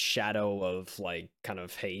that shadow of like kind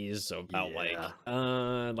of haze about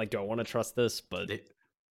yeah. like do I want to trust this? But They,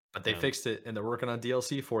 but they um, fixed it, and they're working on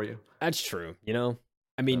DLC for you. that's true. I So.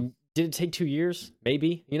 mean, did it take 2 years?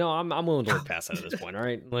 Maybe. I'm willing to look past that at this point. All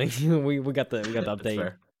right, like we got the That's update.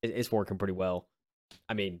 fair. It's working pretty well.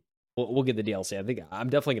 I mean, we'll get the DLC. I think I'm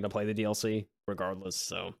definitely gonna play the DLC regardless.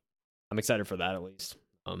 So I'm excited for that at least.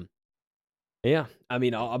 Yeah. I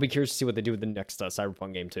mean, I'll be curious to see what they do with the next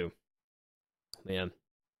Cyberpunk game too. Man,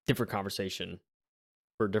 different conversation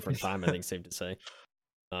for a different time. I think safe to say.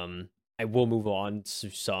 I will move on to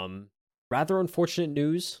some rather unfortunate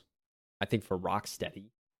news. I think for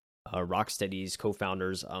Rocksteady. Rocksteady's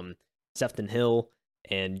co-founders, Sefton Hill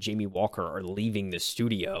and Jamie Walker, are leaving the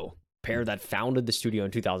studio. Pair that founded the studio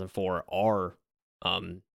in 2004 are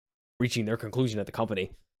reaching their conclusion at the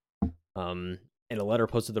company. In a letter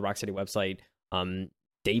posted to the Rocksteady website,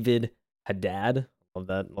 David Haddad, love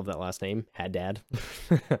that last name, Haddad,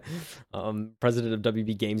 president of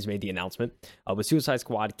WB Games, made the announcement. With Suicide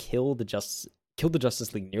Squad Kill the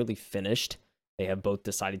Justice League nearly finished, they have both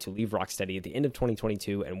decided to leave Rocksteady at the end of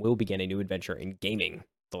 2022 and will begin a new adventure in gaming,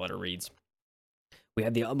 the letter reads. We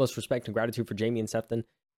have the utmost respect and gratitude for Jamie and Sefton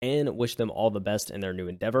and wish them all the best in their new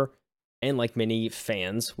endeavor. And like many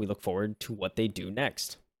fans, we look forward to what they do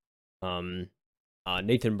next.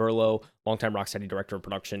 Nathan Burlow, longtime Rocksteady director of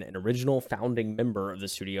production and original founding member of the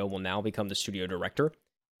studio, will now become the studio director.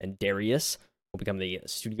 And Darius will become the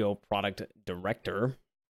studio product director.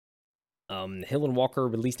 Hill and Walker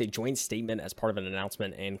released a joint statement as part of an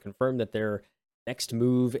announcement and confirmed that their next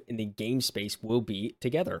move in the game space will be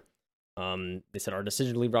together. They said, our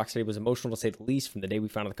decision to leave Rocksteady was emotional to say the least. From the day we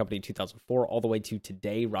founded the company in 2004 all the way to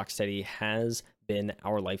today, Rocksteady has been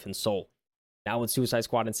our life and soul. Now with Suicide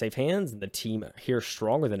Squad in safe hands and the team here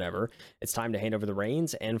stronger than ever, it's time to hand over the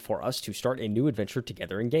reins and for us to start a new adventure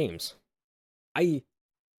together in games. I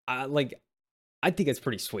think it's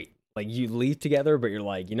pretty sweet. Like, you leave together, but you're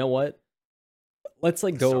like, you know what? Let's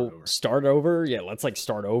like go start over. Yeah, let's like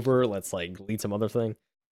start over. Let's like lead some other thing.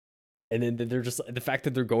 And then they're just the fact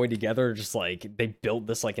that they're going together, just like they built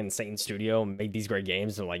this like insane studio and made these great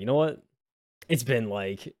games. And like, you know what? It's been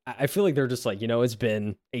like I feel like they're just like, it's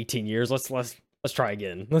been 18 years. Let's try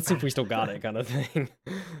again. Let's see if we still got it, kind of thing.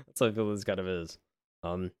 That's what I feel this kind of is.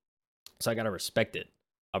 So I gotta respect it.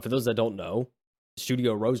 For those that don't know, the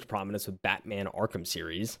studio rose to prominence with Batman Arkham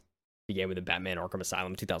series. Began with the Batman Arkham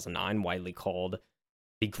Asylum 2009, widely called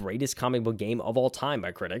the greatest comic book game of all time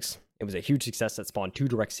by critics. It was a huge success that spawned 2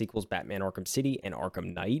 direct sequels, Batman Arkham City and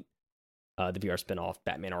Arkham Knight. The VR spinoff,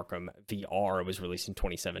 Batman Arkham VR, was released in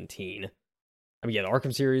 2017. I mean, yeah, the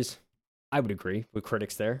Arkham series, I would agree with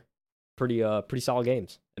critics there. Pretty solid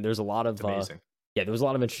games, and there's a lot of there was a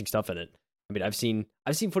lot of interesting stuff in it. I mean, I've seen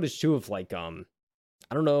footage too of like I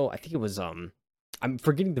don't know, I think it was I'm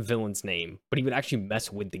forgetting the villain's name, but he would actually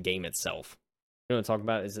mess with the game itself. You know what I'm talking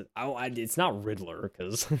about? Is it? It's not Riddler,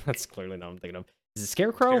 because that's clearly not what I'm thinking of. Is it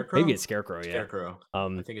Scarecrow? Maybe it's Scarecrow. Yeah, Scarecrow. I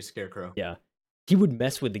think it's Scarecrow. Yeah, he would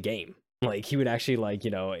mess with the game. Like he would actually like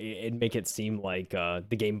it'd make it seem like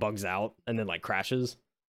the game bugs out and then like crashes.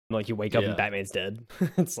 And, like you wake up and Batman's dead.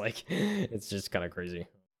 It's like it's just kind of crazy.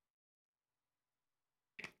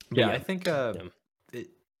 Yeah, I think I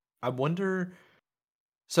wonder.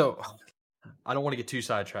 So I don't want to get too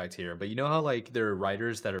sidetracked here, but you know how like there are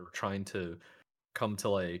writers that are trying to come to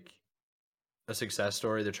like a success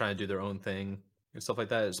story, they're trying to do their own thing and stuff like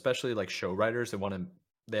that, especially like show writers.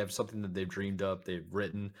 They have something that they've dreamed up, they've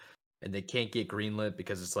written, and they can't get greenlit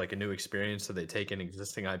because it's like a new experience, so they take an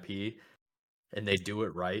existing IP and they do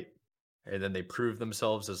it right, and then they prove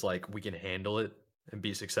themselves as like, we can handle it and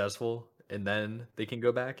be successful, and then they can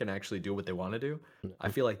go back and actually do what they want to do. I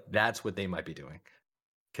feel like that's what they might be doing,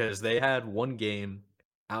 because they had one game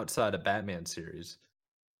outside of Batman series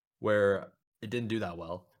where it didn't do that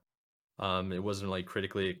well. It wasn't like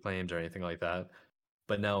critically acclaimed or anything like that.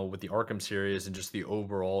 But now with the Arkham series and just the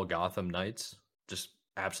overall Gotham Knights, just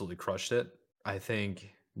absolutely crushed it. I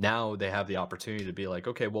think now they have the opportunity to be like,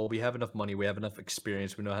 okay, well, we have enough money, we have enough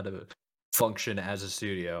experience, we know how to function as a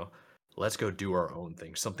studio. Let's go do our own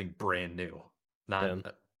thing, something brand new,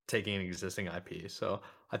 not taking an existing IP. So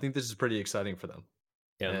I think this is pretty exciting for them.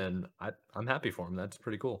 Yeah. And I'm happy for them. That's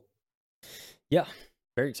pretty cool. Yeah,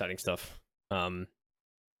 very exciting stuff.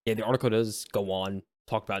 Yeah, the article does go on,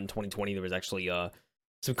 talk about in 2020, there was actually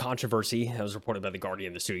some controversy that was reported by The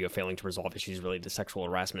Guardian, the studio failing to resolve issues related to sexual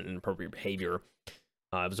harassment and inappropriate behavior.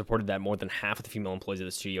 It was reported that more than half of the female employees of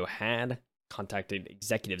the studio had contacted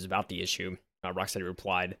executives about the issue. Rocksteady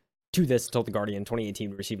replied to this, told The Guardian, in 2018,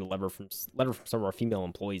 we received a letter from some of our female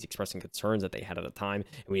employees expressing concerns that they had at the time,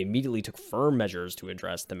 and we immediately took firm measures to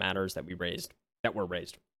address the matters that were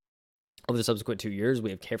raised. Over the subsequent 2 years,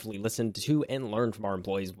 we have carefully listened to and learned from our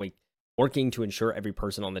employees, working to ensure every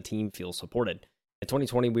person on the team feels supported. In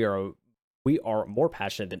 2020, we are more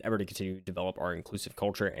passionate than ever to continue to develop our inclusive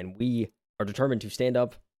culture, and we are determined to stand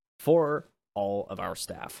up for all of our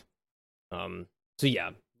staff. So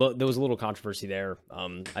yeah, but there was a little controversy there.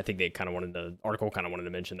 I think the article kind of wanted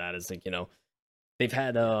to mention that as like, they've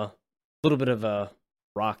had a little bit of a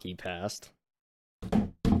rocky past.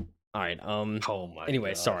 All right.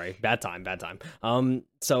 Anyway, God. Sorry. Bad time.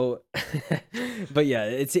 So, but yeah,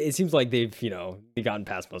 it seems like they've gotten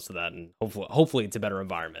past most of that, and hopefully it's a better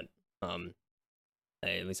environment.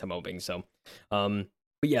 At least I'm hoping so. But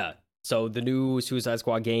yeah, so the new Suicide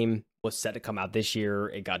Squad game was set to come out this year.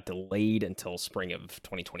 It got delayed until spring of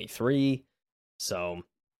 2023. So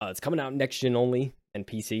it's coming out next gen only and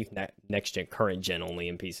PC. Next gen, current gen only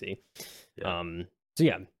in PC. Yeah. So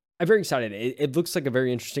yeah. I'm very excited. It looks like a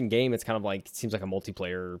very interesting game. It's kind of like, it seems like a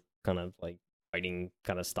multiplayer kind of like fighting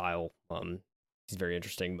kind of style. It's very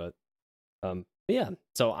interesting, but yeah.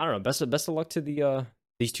 So I don't know. Best of luck to the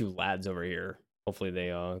these two lads over here. Hopefully they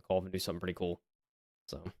go off and do something pretty cool.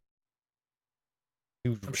 So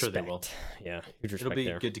I'm sure they will. Yeah, huge respect.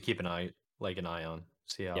 It'll be good to keep an eye on,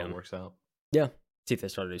 see how it works out. Yeah, see if they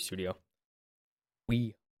start a new studio.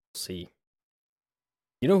 We will see.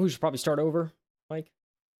 You know who should probably start over, Mike?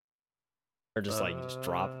 Or just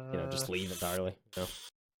drop, just leave entirely.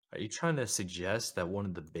 Are you trying to suggest that one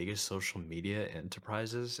of the biggest social media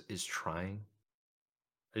enterprises is trying?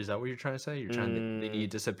 Is that what you're trying to say? You're trying they need to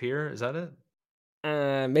disappear? Is that it?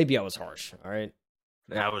 Maybe I was harsh. All right.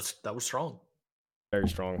 That was strong. Very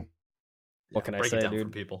strong. What can I say,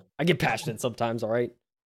 dude? People. I get passionate sometimes. All right,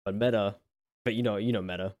 but Meta,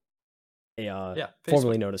 Meta.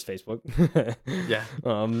 Formerly known as Facebook. Yeah.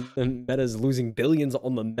 And Meta's losing billions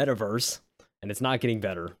on the metaverse. And it's not getting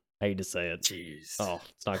better. I hate to say it. Jeez. Oh,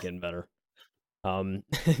 it's not getting better. The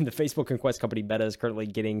Facebook and Quest company Meta is currently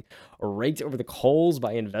getting raked over the coals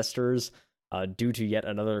by investors due to yet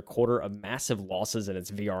another quarter of massive losses in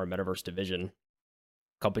its VR and metaverse division.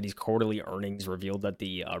 Company's quarterly earnings revealed that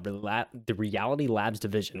the Reality Labs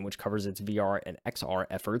division, which covers its VR and XR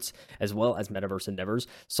efforts as well as metaverse endeavors,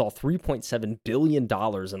 saw $3.7 billion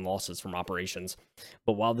in losses from operations.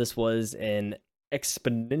 But while this was an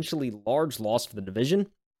exponentially large loss for the division,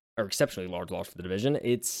 or exceptionally large loss for the division,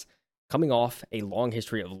 it's coming off a long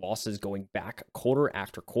history of losses going back quarter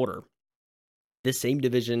after quarter. This same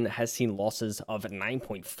division has seen losses of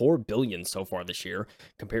 9.4 billion so far this year,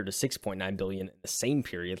 compared to 6.9 billion in the same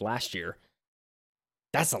period last year.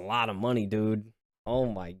 That's a lot of money, dude. Oh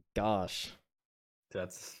my gosh.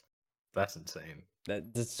 That's insane.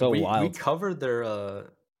 That's so We wild. covered their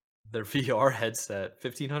VR headset,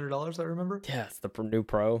 $1,500. I remember. Yeah, it's the new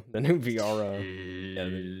Pro, the new VR, the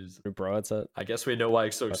Jeez. new Pro headset. I guess we know why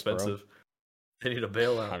it's so Quest Pro. expensive. They need a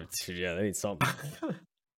bailout. Yeah, they need something.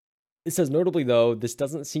 It says, notably, though, this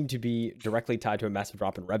doesn't seem to be directly tied to a massive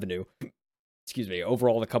drop in revenue. Excuse me.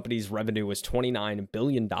 Overall, the company's revenue was $29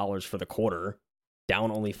 billion for the quarter, down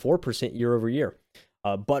only 4% year over year.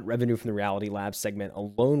 But revenue from the Reality Labs segment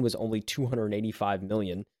alone was only $285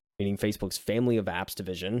 million, meaning Facebook's family of apps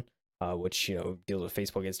division, which deals with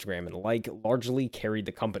Facebook, Instagram, and the like, largely carried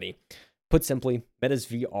the company. Put simply, Meta's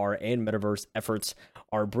VR and metaverse efforts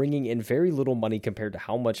are bringing in very little money compared to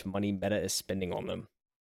how much money Meta is spending on them.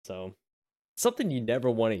 So, something you never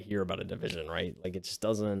want to hear about a division, right? Like, it just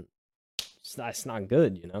doesn't. It's not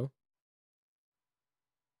good,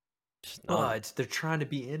 Just not. But they're trying to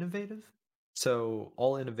be innovative. So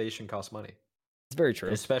all innovation costs money. It's very true.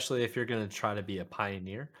 Especially if you're going to try to be a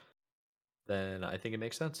pioneer, then I think it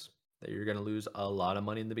makes sense that you're going to lose a lot of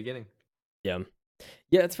money in the beginning. Yeah,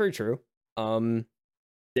 it's very true.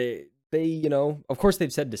 They of course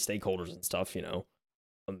they've said to stakeholders and stuff,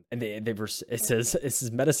 and it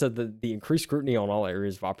says Meta said that the increased scrutiny on all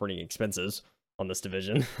areas of operating expenses on this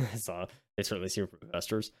division is they certainly see from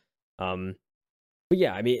investors. But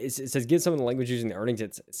yeah, I mean, it says give some of the language using the earnings.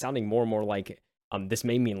 It's sounding more and more like this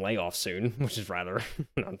may mean layoffs soon, which is rather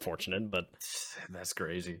unfortunate. But that's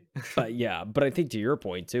crazy. But yeah, but I think to your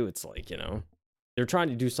point too, it's like they're trying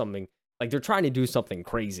to do something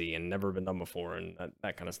crazy and never been done before, and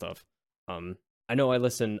that kind of stuff. I know I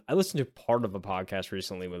listened to part of a podcast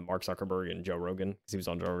recently with Mark Zuckerberg and Joe Rogan because he was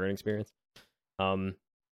on Joe Rogan Experience.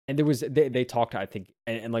 And there was they talked, I think,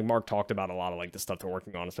 and like Mark talked about a lot of like the stuff they're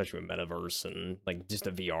working on, especially with metaverse and like just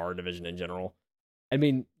the VR division in general. I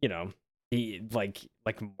mean, he like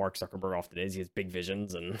Mark Zuckerberg often is, he has big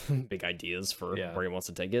visions and big ideas for where he wants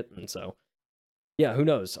to take it, and so yeah, who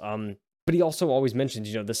knows? But he also always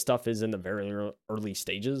mentions, this stuff is in the very early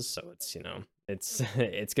stages, so it's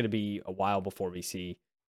it's going to be a while before we see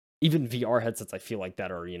even VR headsets. I feel like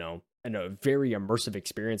that are and a very immersive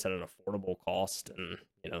experience at an affordable cost,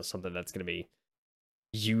 and something that's going to be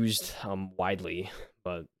used widely.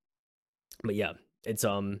 But yeah, it's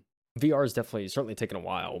VR is certainly taking a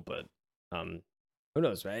while, but who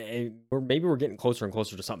knows, right? Maybe we're getting closer and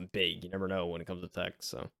closer to something big. You never know when it comes to tech.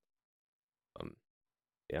 So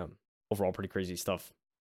yeah, overall pretty crazy stuff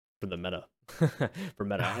for the Meta for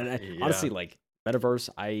Meta. And honestly, like metaverse,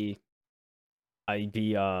 I'd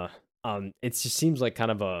be it just seems like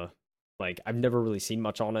kind of a, like, I've never really seen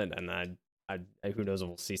much on it, and I who knows if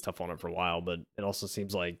we'll see stuff on it for a while. But it also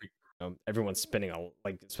seems like everyone's spending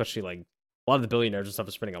especially like a lot of the billionaires and stuff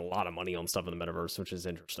are spending a lot of money on stuff in the metaverse, which is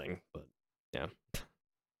interesting. But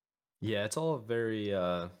yeah, it's all very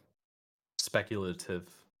speculative.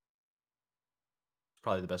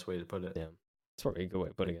 Probably the best way to put it. Yeah, it's probably a good way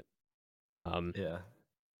of putting it. Who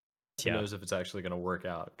knows if it's actually going to work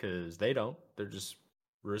out, because they don't. They're just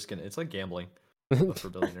risking it. It's like gambling, but for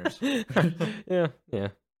billionaires. yeah,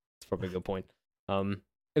 it's probably a good point. It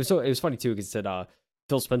was funny too, because it said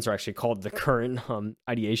Phil Spencer actually called the current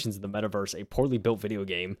ideations of the metaverse a poorly built video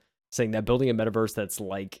game, saying that building a metaverse that's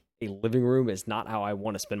like a living room is not how I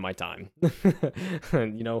want to spend my time.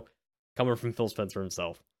 And, coming from Phil Spencer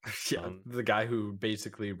himself. Yeah, the guy who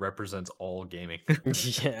basically represents all gaming.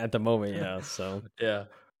 Yeah, at the moment, yeah. So yeah,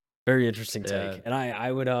 very interesting take. And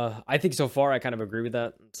I would I think so far I kind of agree with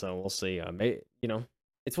that. So we'll see.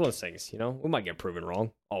 It's one of those things, we might get proven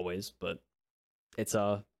wrong always, but it's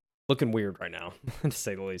looking weird right now, to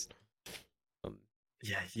say the least.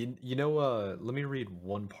 Yeah, let me read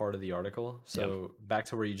one part of the article. So back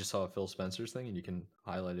to where you just saw Phil Spencer's thing, and you can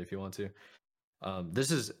highlight it if you want to. This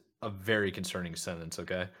is a very concerning sentence,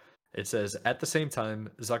 okay? It says, at the same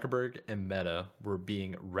time, Zuckerberg and Meta were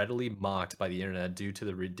being readily mocked by the internet due to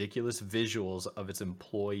the ridiculous visuals of its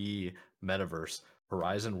employee metaverse,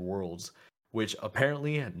 Horizon Worlds, which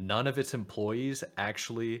apparently none of its employees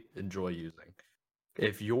actually enjoy using.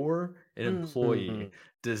 If you're an employee Mhm.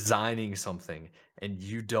 designing something and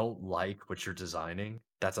you don't like what you're designing,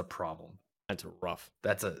 that's a problem. That's rough.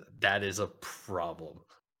 That is a problem.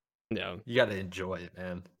 Yeah, You got to enjoy it,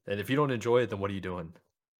 man. And if you don't enjoy it, then what are you doing?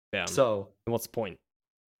 yeah. And So, what's the point?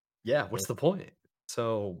 yeah, Yeah, what's the point?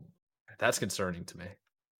 So, that's concerning to me.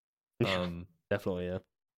 yeah, Um, definitely. Yeah,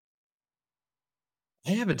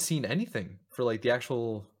 I haven't seen anything for like the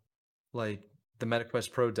actual like the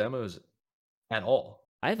MetaQuest Pro demos at all.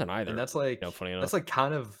 I haven't And either. Funny that's enough. like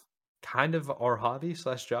kind of our hobby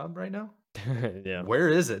slash job right now. Yeah, Where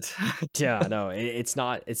is it? yeah. No, it's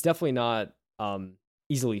not. It's definitely not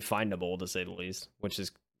easily findable to say the least, which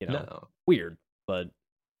is No, weird. But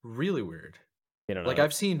really weird. you don't Like know.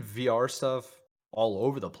 I've seen VR stuff all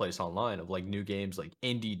over the place online of like new games, like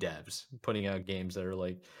indie devs putting out games that are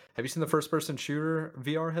like, have you seen the first person shooter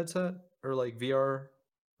VR headset or like VR?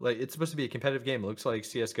 Like it's supposed to be a competitive game. It looks like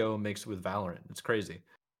CS:GO mixed with Valorant. It's crazy.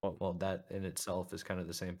 Well, Well, that in itself is kind of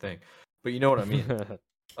the same thing, but you know what I mean.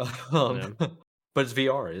 Um, yeah. but it's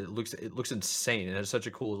VR. It looks insane. It has such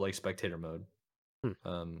a cool like spectator mode. Hmm,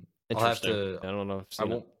 I'll have interesting. to. I don't know if I've I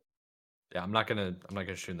seen it. won't. Yeah, I'm not gonna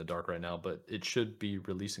shoot in the dark right now, but it should be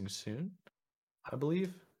releasing soon, I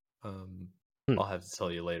believe. Um, Hmm, I'll have to tell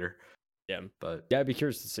you later. yeah, But yeah. I'd be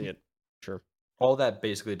curious to see it. Sure. all that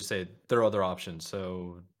basically to say there are other options,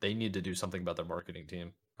 so they need to do something about their marketing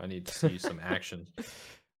team. I need to see some action.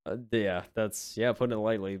 Yeah, that's putting it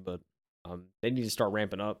lightly, but they need to start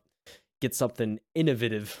ramping up, get something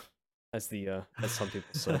innovative, as some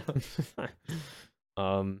people say.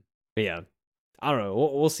 But yeah, I don't know.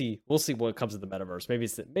 We'll see. We'll see what comes of the metaverse.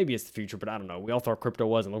 Maybe it's the future, but I don't know. We all thought crypto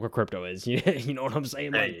was, and look what crypto is. You know what I'm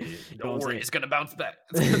saying, man? Hey, You know don't what worry, I'm it's gonna bounce back.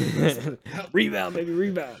 saying? Help me. Rebound, baby,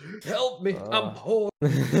 rebound. Help me. I'm poor.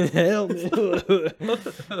 Help me.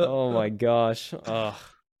 Oh my gosh.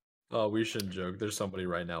 Oh, we shouldn't joke. There's somebody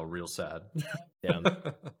right now real sad. Yeah.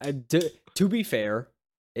 To be fair,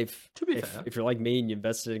 if To be fair. if you're like me and you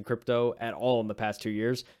invested in crypto at all in the past 2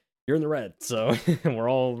 years, you're in the red. So we're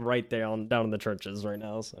all right there down in the trenches right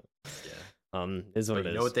now. So Yeah. is what But it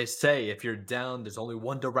you know is. what they say, if you're down, there's only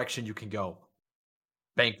one direction you can go.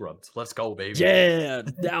 Bankrupt. Let's go, baby. Yeah,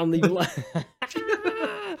 down the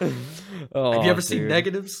Have you oh, ever seen dude.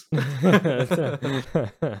 negatives?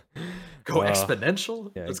 Go uh,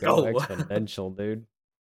 exponential? yeah, Let's go go. exponential, dude.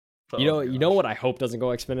 Oh You know gosh. what I hope doesn't go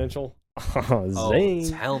exponential? Oh, Oh, zing.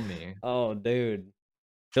 tell me. Oh, dude.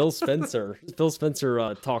 Phil Spencer. Phil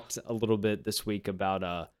Spencer talked a little bit this week about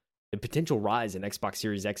the potential rise in Xbox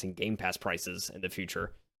Series X and Game Pass prices in the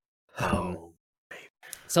future. Oh,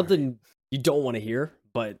 Something you don't want to hear,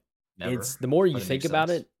 but it's never. the more you But it think makes about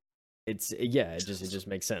sense. it, it just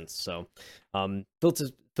makes sense. So,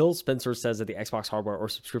 Phil Spencer says that the Xbox hardware or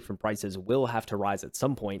subscription prices will have to rise at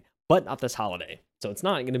some point, but not this holiday. So it's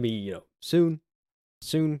not going to be soon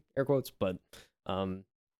air quotes, um,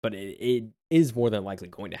 but it is more than likely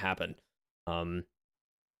going to happen. Um,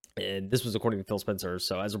 and this was according to Phil Spencer.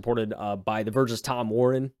 So as reported by The Verge's Tom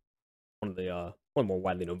Warren, one of the more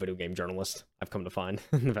widely known video game journalists I've come to find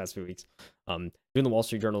in the past few weeks. During the Wall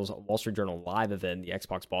Street Journal live event, the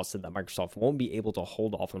Xbox boss said that Microsoft won't be able to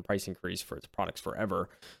hold off on price increase for its products forever.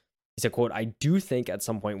 He said, quote, I do think at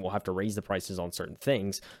some point we'll have to raise the prices on certain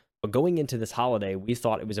things, but going into this holiday, we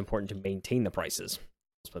thought it was important to maintain the prices,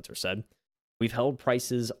 Spencer said. We've held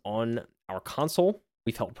prices on our console,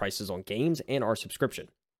 we've held prices on games, and our subscription.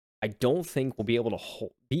 I don't think we'll be able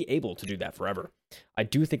to do that forever. I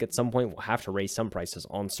do think at some point we'll have to raise some prices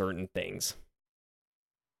on certain things.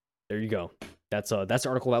 There you go. That's the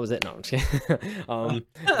article. That was it. No, I'm just kidding.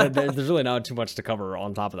 There's really not too much to cover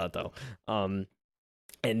on top of that though.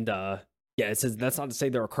 Yeah, it says that's not to say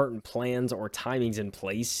there are current plans or timings in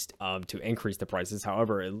place to increase the prices.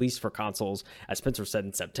 However, at least for consoles, as Spencer said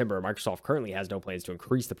in September, Microsoft currently has no plans to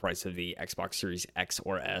increase the price of the Xbox Series X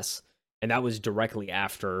or S. And that was directly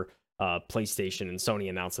after PlayStation and Sony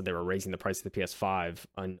announced that they were raising the price of the PS5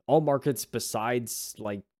 on all markets besides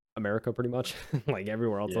like America, pretty much. Like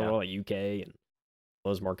everywhere else in the Yeah. world, like UK and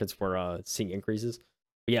those markets were seeing increases.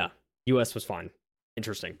 But yeah, US was fine.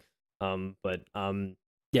 Interesting.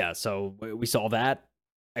 Yeah, so we saw that.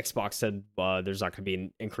 Xbox said there's not going to be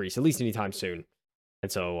an increase, at least anytime soon.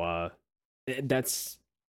 And so that's,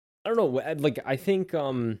 I don't know, like I think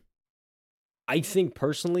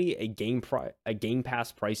personally a Game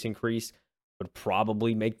Pass price increase would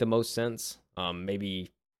probably make the most sense.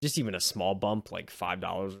 Maybe just even a small bump, like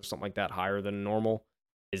 $5 or something like that, higher than normal,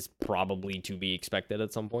 is probably to be expected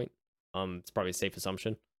at some point. It's probably a safe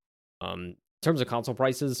assumption. In terms of console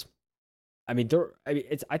prices, I mean,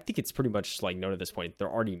 I think it's pretty much like known at this point. They're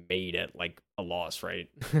already made at like a loss, right?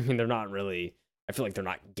 I mean, they're not really. I feel like they're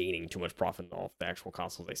not gaining too much profit off the actual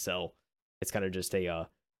consoles they sell. It's kind of just they're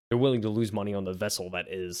willing to lose money on the vessel that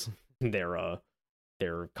is their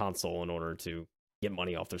console in order to get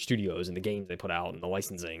money off their studios and the games they put out and the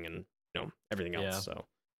licensing and everything else. Yeah.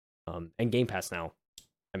 So and Game Pass now.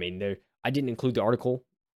 I mean, I didn't include the article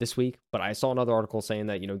this week, but I saw another article saying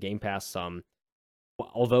that Game Pass,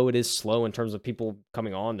 although it is slow in terms of people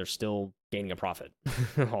coming on, they're still gaining a profit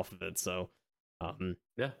off of it. So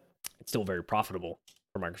Yeah. it's still very profitable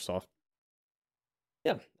for Microsoft.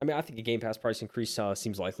 Yeah, I mean, I think a Game Pass price increase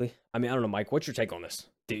seems likely. I mean, I don't know, Mike, what's your take on this?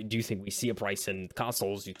 Do you think we see a price in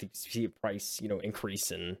consoles? Do you think we see a price,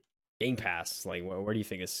 increase in Game Pass? Like, where do you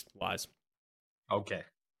think this lies? Okay.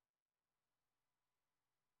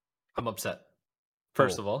 I'm upset.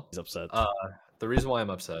 First of all, he's upset. The reason why I'm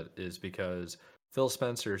upset is because Phil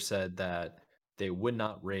Spencer said that they would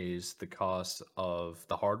not raise the cost of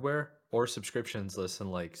the hardware or subscriptions less than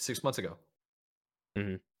like 6 months ago.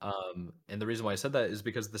 Mm-hmm. And the reason why I said that is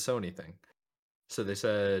because of the Sony thing. So they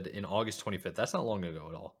said in August 25th. That's not long ago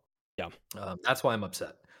at all. Yeah. That's why I'm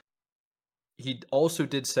upset. He also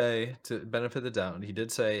did say, to benefit the doubt, he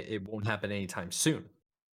did say it won't happen anytime soon.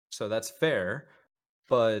 So that's fair,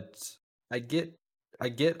 but I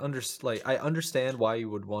understand why you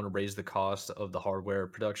would want to raise the cost of the hardware,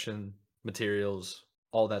 production, materials,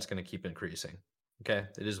 all that's going to keep increasing. Okay?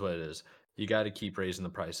 It is what it is. You got to keep raising the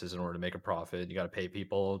prices in order to make a profit. You got to pay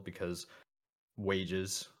people because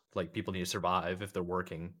wages, like people need to survive if they're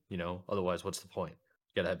working, otherwise what's the point?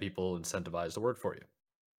 You got to have people incentivized to work for you.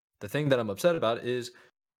 The thing that I'm upset about is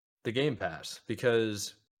the Game Pass,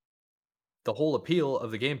 because the whole appeal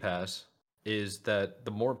of the Game Pass is that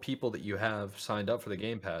the more people that you have signed up for the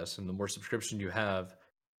Game Pass and the more subscription you have,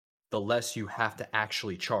 the less you have to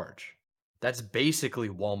actually charge. That's basically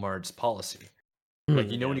Walmart's policy. Like,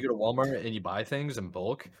 when you go to Walmart and you buy things in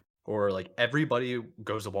bulk, or like everybody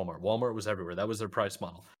goes to Walmart. Walmart was everywhere. That was their price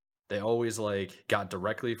model. They always like got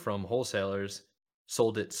directly from wholesalers,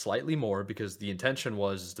 sold it slightly more because the intention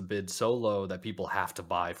was to bid so low that people have to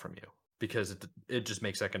buy from you because it just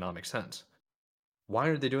makes economic sense. Why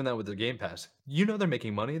aren't they doing that with the Game Pass? They're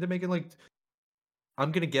making money. They're making like,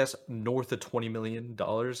 I'm gonna guess north of $20 million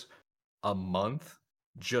a month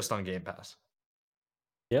just on Game Pass.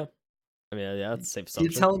 Yeah. I mean, yeah, that's a safe assumption.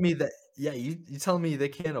 You're telling me that, you telling me they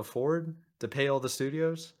can't afford to pay all the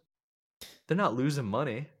studios? They're not losing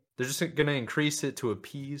money. They're just going to increase it to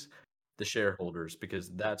appease the shareholders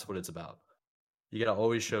because that's what it's about. You got to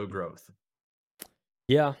always show growth.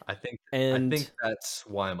 Yeah. I think that's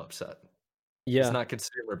why I'm upset. Yeah. It's not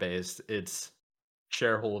consumer based. It's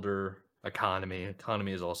shareholder economy.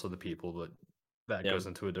 Economy is also the people, but that goes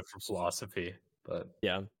into a different philosophy. But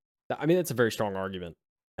yeah, I mean, that's a very strong argument.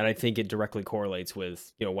 And I think it directly correlates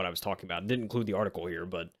with, what I was talking about. I didn't include the article here,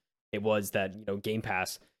 but it was that, Game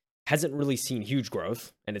Pass hasn't really seen huge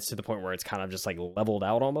growth. And it's to the point where it's kind of just like leveled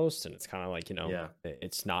out almost. And it's kind of like,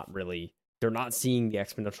 it's not really, they're not seeing the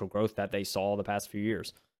exponential growth that they saw the past few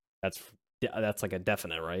years. That's like a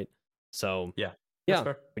definite, right? So, yeah.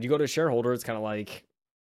 When you go to a shareholder, it's kind of like,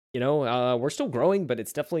 we're still growing, but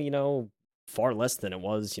it's definitely, far less than it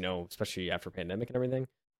was, especially after pandemic and everything.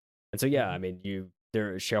 And so, yeah, I mean,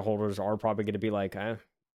 their shareholders are probably going to be like, I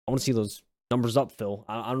want to see those numbers up, Phil.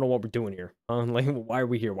 I don't know what we're doing here. Like, why are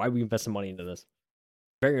we here? Why are we investing money into this?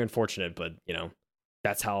 Very unfortunate, but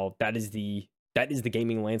that is the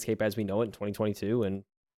gaming landscape as we know it in 2022 and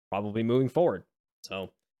probably moving forward. So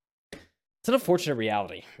it's an unfortunate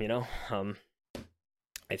reality,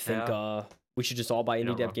 I think we should just all buy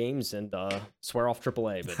indie dev games and swear off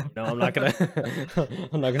AAA, but I'm not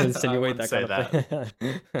gonna insinuate that kind of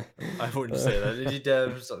thing. I wouldn't say that. Indie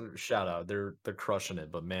devs, shout out, they're crushing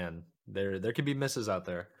it, but man, there could be misses out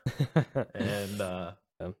there. And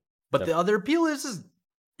but the other appeal is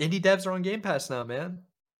indie devs are on Game Pass now, man.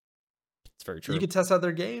 It's very true. You can test out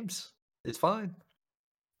their games. It's fine.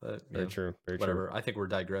 But very true. Very whatever. True. I think we're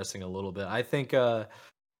digressing a little bit. I think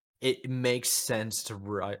it makes sense to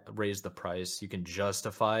raise the price. You can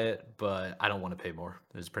justify it, but I don't want to pay more.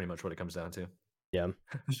 Is pretty much what it comes down to. Yeah,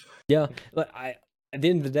 yeah. But at the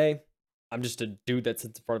end of the day, I'm just a dude that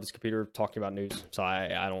sits in front of his computer talking about news. So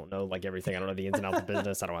I don't know like everything. I don't know the ins and outs of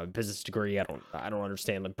business. I don't have a business degree. I don't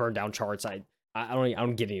understand like burn down charts. I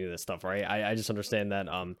don't get any of this stuff. Right. I just understand that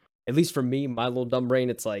at least for me, my little dumb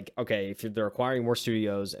brain, it's like, okay, if they're acquiring more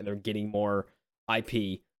studios and they're getting more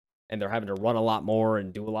IP and they're having to run a lot more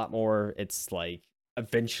and do a lot more, it's like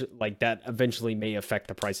eventually may affect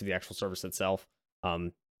the price of the actual service itself.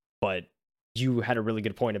 But you had a really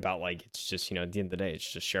good point about like, it's just, at the end of the day, it's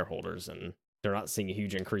just shareholders and they're not seeing a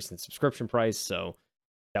huge increase in subscription price. So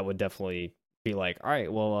that would definitely be like, all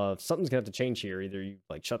right, well, something's gonna have to change here. Either you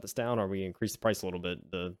like shut this down or we increase the price a little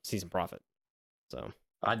bit, the season profit. So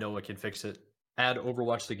I know what can fix it. Add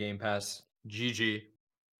Overwatch to Game Pass. GG.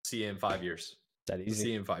 See you in 5 years. that easy.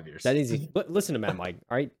 See you in 5 years. That easy. But listen to Matt Mike.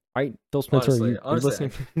 All right, Phil Spencer, Honestly, are you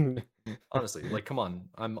listening? honestly, like, come on.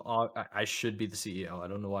 I should be the CEO. I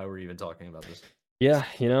don't know why we're even talking about this. Yeah,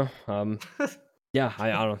 yeah, I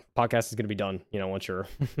don't know. Podcast is gonna be done, once you're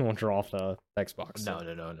once you're off the Xbox. So.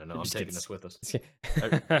 No. I'm just taking kidding. this with us.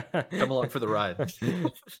 Come along for the ride.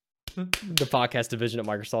 The podcast division at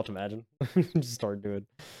Microsoft, imagine. Just start doing.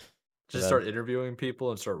 Just start interviewing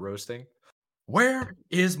people and start roasting. Where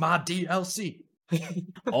is my DLC?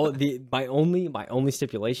 My only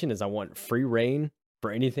stipulation is I want free reign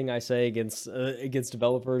for anything I say against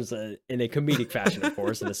developers in a comedic fashion, of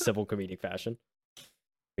course, in a civil comedic fashion.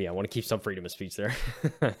 But yeah, I want to keep some freedom of speech there.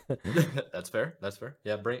 That's fair.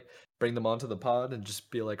 Yeah, bring them onto the pod and just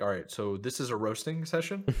be like, all right, so this is a roasting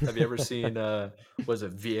session. Have you ever seen was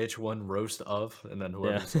it VH1 roast of, and then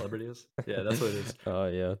whoever the celebrity is? Yeah, that's what it is. Oh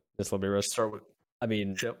yeah, the celebrity roast. Start with. I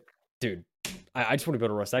mean, yep. Dude, I just want to go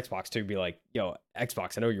to roast Xbox too. Be like, yo,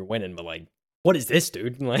 Xbox, I know you're winning, but like, what is this,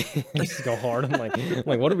 dude? Like, just go hard. I'm like,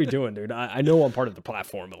 what are we doing, dude? I know I'm part of the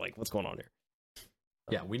platform, but like, what's going on here?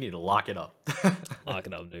 Yeah, we need to lock it up. Lock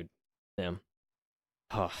it up, dude. Damn.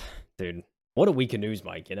 Oh, dude. What a week of news,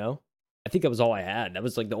 Mike, I think that was all I had. That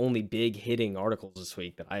was like the only big hitting articles this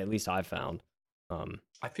week that I found.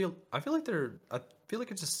 I feel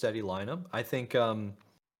like it's a steady lineup. I think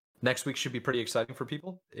next week should be pretty exciting for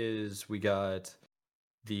people. We got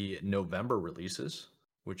the November releases,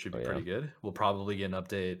 which should be pretty good. We'll probably get an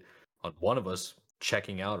update on one of us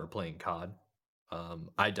checking out or playing COD.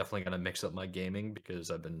 I definitely got to mix up my gaming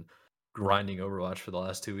because I've been grinding Overwatch for the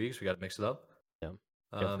last 2 weeks. We got to mix it up. Yeah,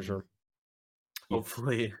 for sure.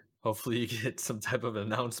 Hopefully you get some type of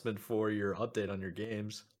announcement for your update on your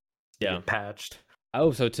games. Yeah, patched. I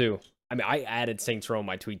hope so too. I mean, I added Saints Row in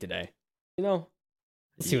my tweet today.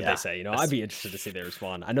 See what they say. I'd be interested to see they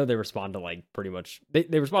respond. I know they respond to like pretty much.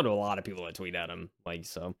 They respond to a lot of people that tweet at them. Like,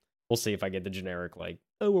 so we'll see if I get the generic like,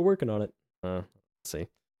 oh, we're working on it. Let's see.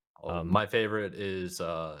 My favorite is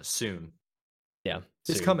soon. Yeah,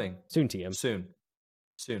 it's coming soon. TM soon.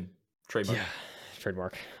 Trademark. Yeah,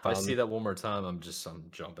 trademark. If I see that one more time, I'm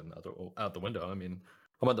jumping out the window. I mean,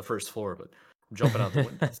 I'm on the first floor, but I'm jumping out the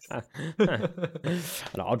window.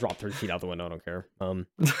 No, I'll drop 3 feet out the window. I don't care. And,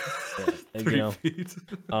 3 feet.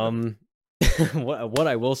 What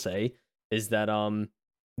I will say is that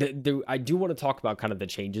I do want to talk about kind of the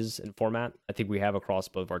changes in format I think we have across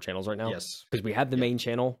both of our channels right now. Yes. Because we have the main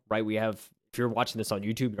channel, right? We have, if you're watching this on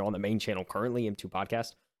YouTube, you're on the main channel currently, M2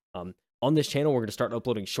 Podcast. On this channel, we're going to start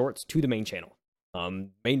uploading shorts to the main channel.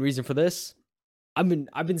 Main reason for this, I've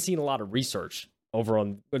been seeing a lot of research over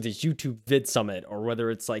on whether it's YouTube Vid Summit or whether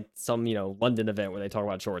it's like some, London event where they talk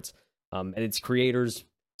about shorts. And it's creators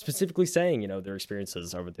specifically saying, their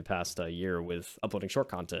experiences over the past year with uploading short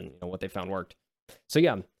content, what they found worked. So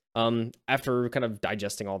yeah, after kind of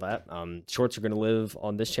digesting all that, shorts are going to live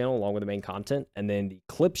on this channel along with the main content, and then the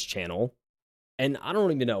clips channel. And I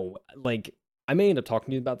don't even know, like, I may end up talking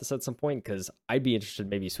to you about this at some point because I'd be interested in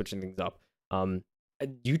maybe switching things up.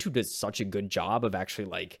 YouTube does such a good job of actually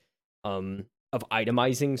like, of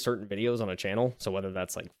itemizing certain videos on a channel. So whether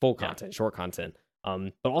that's like full content, short content,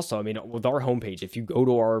 but also, I mean, with our homepage, if you go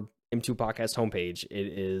to our M2 Podcast homepage,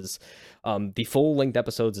 it is the full length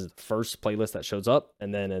episodes is the first playlist that shows up,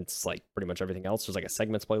 and then it's like pretty much everything else. There's like a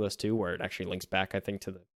segments playlist too, where it actually links back, I think,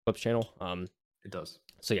 to the clips channel. It does.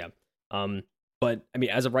 So yeah. But I mean,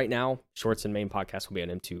 as of right now, shorts and main podcast will be on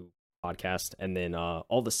M2 Podcast, and then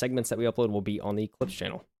all the segments that we upload will be on the clips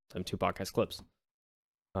channel, M2 Podcast clips.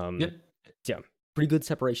 Yeah, pretty good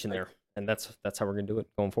separation there, and that's how we're gonna do it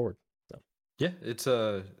going forward. So yeah,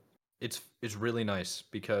 it's really nice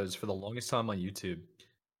because for the longest time on YouTube,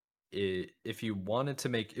 if you wanted to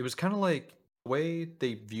make, it was kind of like the way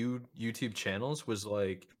they viewed YouTube channels was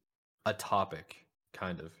like a topic,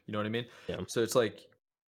 kind of, you know what I mean? Yeah. So it's like,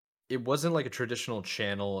 it wasn't like a traditional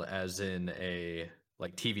channel as in a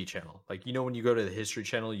like TV channel. Like, when you go to the History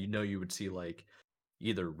Channel, you would see like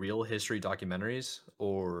either real history documentaries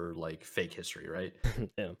or like fake history, right?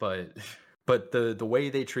 Yeah. But the way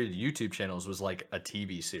they treated YouTube channels was like a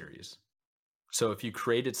TV series. So if you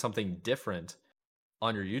created something different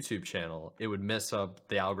on your YouTube channel, it would mess up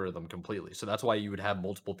the algorithm completely. So that's why you would have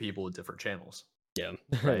multiple people with different channels. Yeah.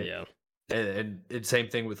 Right. Yeah. And it's same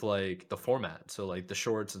thing with like the format. So like the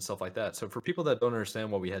shorts and stuff like that. So for people that don't understand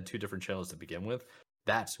why we had 2 different channels to begin with,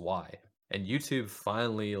 that's why. And YouTube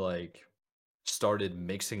finally like started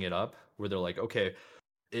mixing it up where they're like, okay,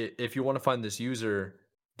 if you want to find this user,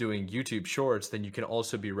 doing YouTube Shorts, then you can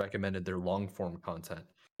also be recommended their long form content.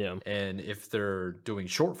 Yeah. And if they're doing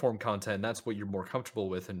short form content, that's what you're more comfortable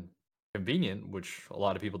with and convenient, which a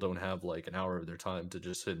lot of people don't have like an hour of their time to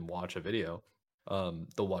just sit and watch a video.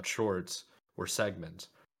 They'll watch shorts or segments.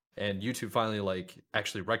 And YouTube finally like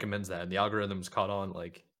actually recommends that, and the algorithm's caught on.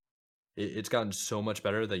 Like it's gotten so much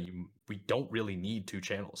better that we don't really need two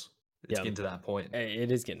channels. It's Yeah. getting to that point.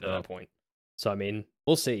 It is getting to So that point. So I mean,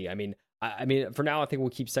 we'll see. I mean, for now, I think we'll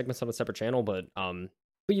keep segments on a separate channel, but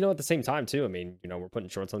you know, at the same time too, I mean, you know, we're putting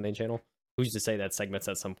shorts on the main channel. Who's to say that segments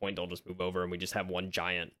at some point they'll just move over and we just have one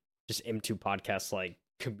giant, just M2 podcast like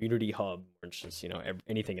community hub, where it's just, you know,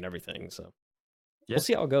 anything and everything. So yeah, we'll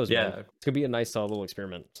see how it goes. yeah, Man. It's gonna be a nice little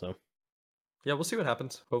experiment. So yeah. We'll see what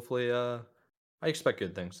happens. Hopefully, I expect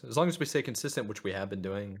good things as long as we stay consistent, which we have been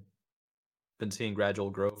doing. Been seeing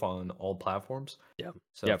gradual growth on all platforms. yeah,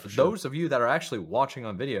 So yeah, for for sure. those of you that are actually watching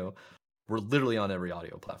on video, we're literally on every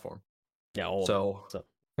audio platform. Yeah, all So, so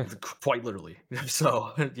quite literally.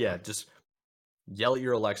 So yeah, just yell at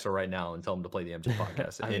your Alexa right now and tell them to play the M2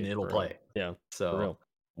 podcast, I and mean, it'll for real. play. Yeah, for So real.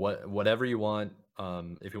 whatever you want.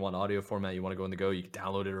 If you want audio format, you want to go on the go, you can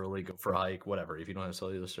download it early, go for a hike, whatever. If you don't have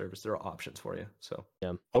cellular service, there are options for you. So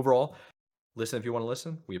Yeah. overall, listen if you want to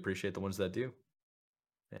listen. We appreciate the ones that do.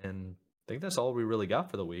 And I think that's all we really got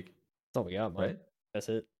for the week. That's all we got, man. Right? That's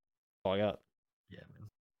it. That's all I got. Yeah, man.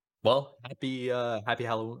 Well, happy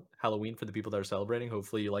Halloween for the people that are celebrating.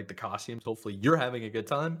 Hopefully you like the costumes. Hopefully you're having a good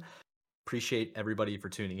time. Appreciate everybody for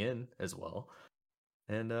tuning in as well.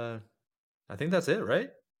 And I think that's it,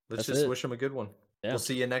 right? Let's That's just it. wish them a good one. Yeah. We'll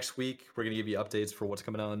see you next week. We're gonna give you updates for what's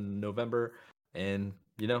coming out in November and,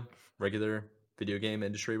 you know, regular video game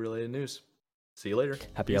industry related news. See you later.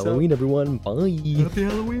 Happy Peace out. Halloween, everyone. Bye. Happy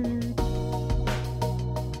Halloween.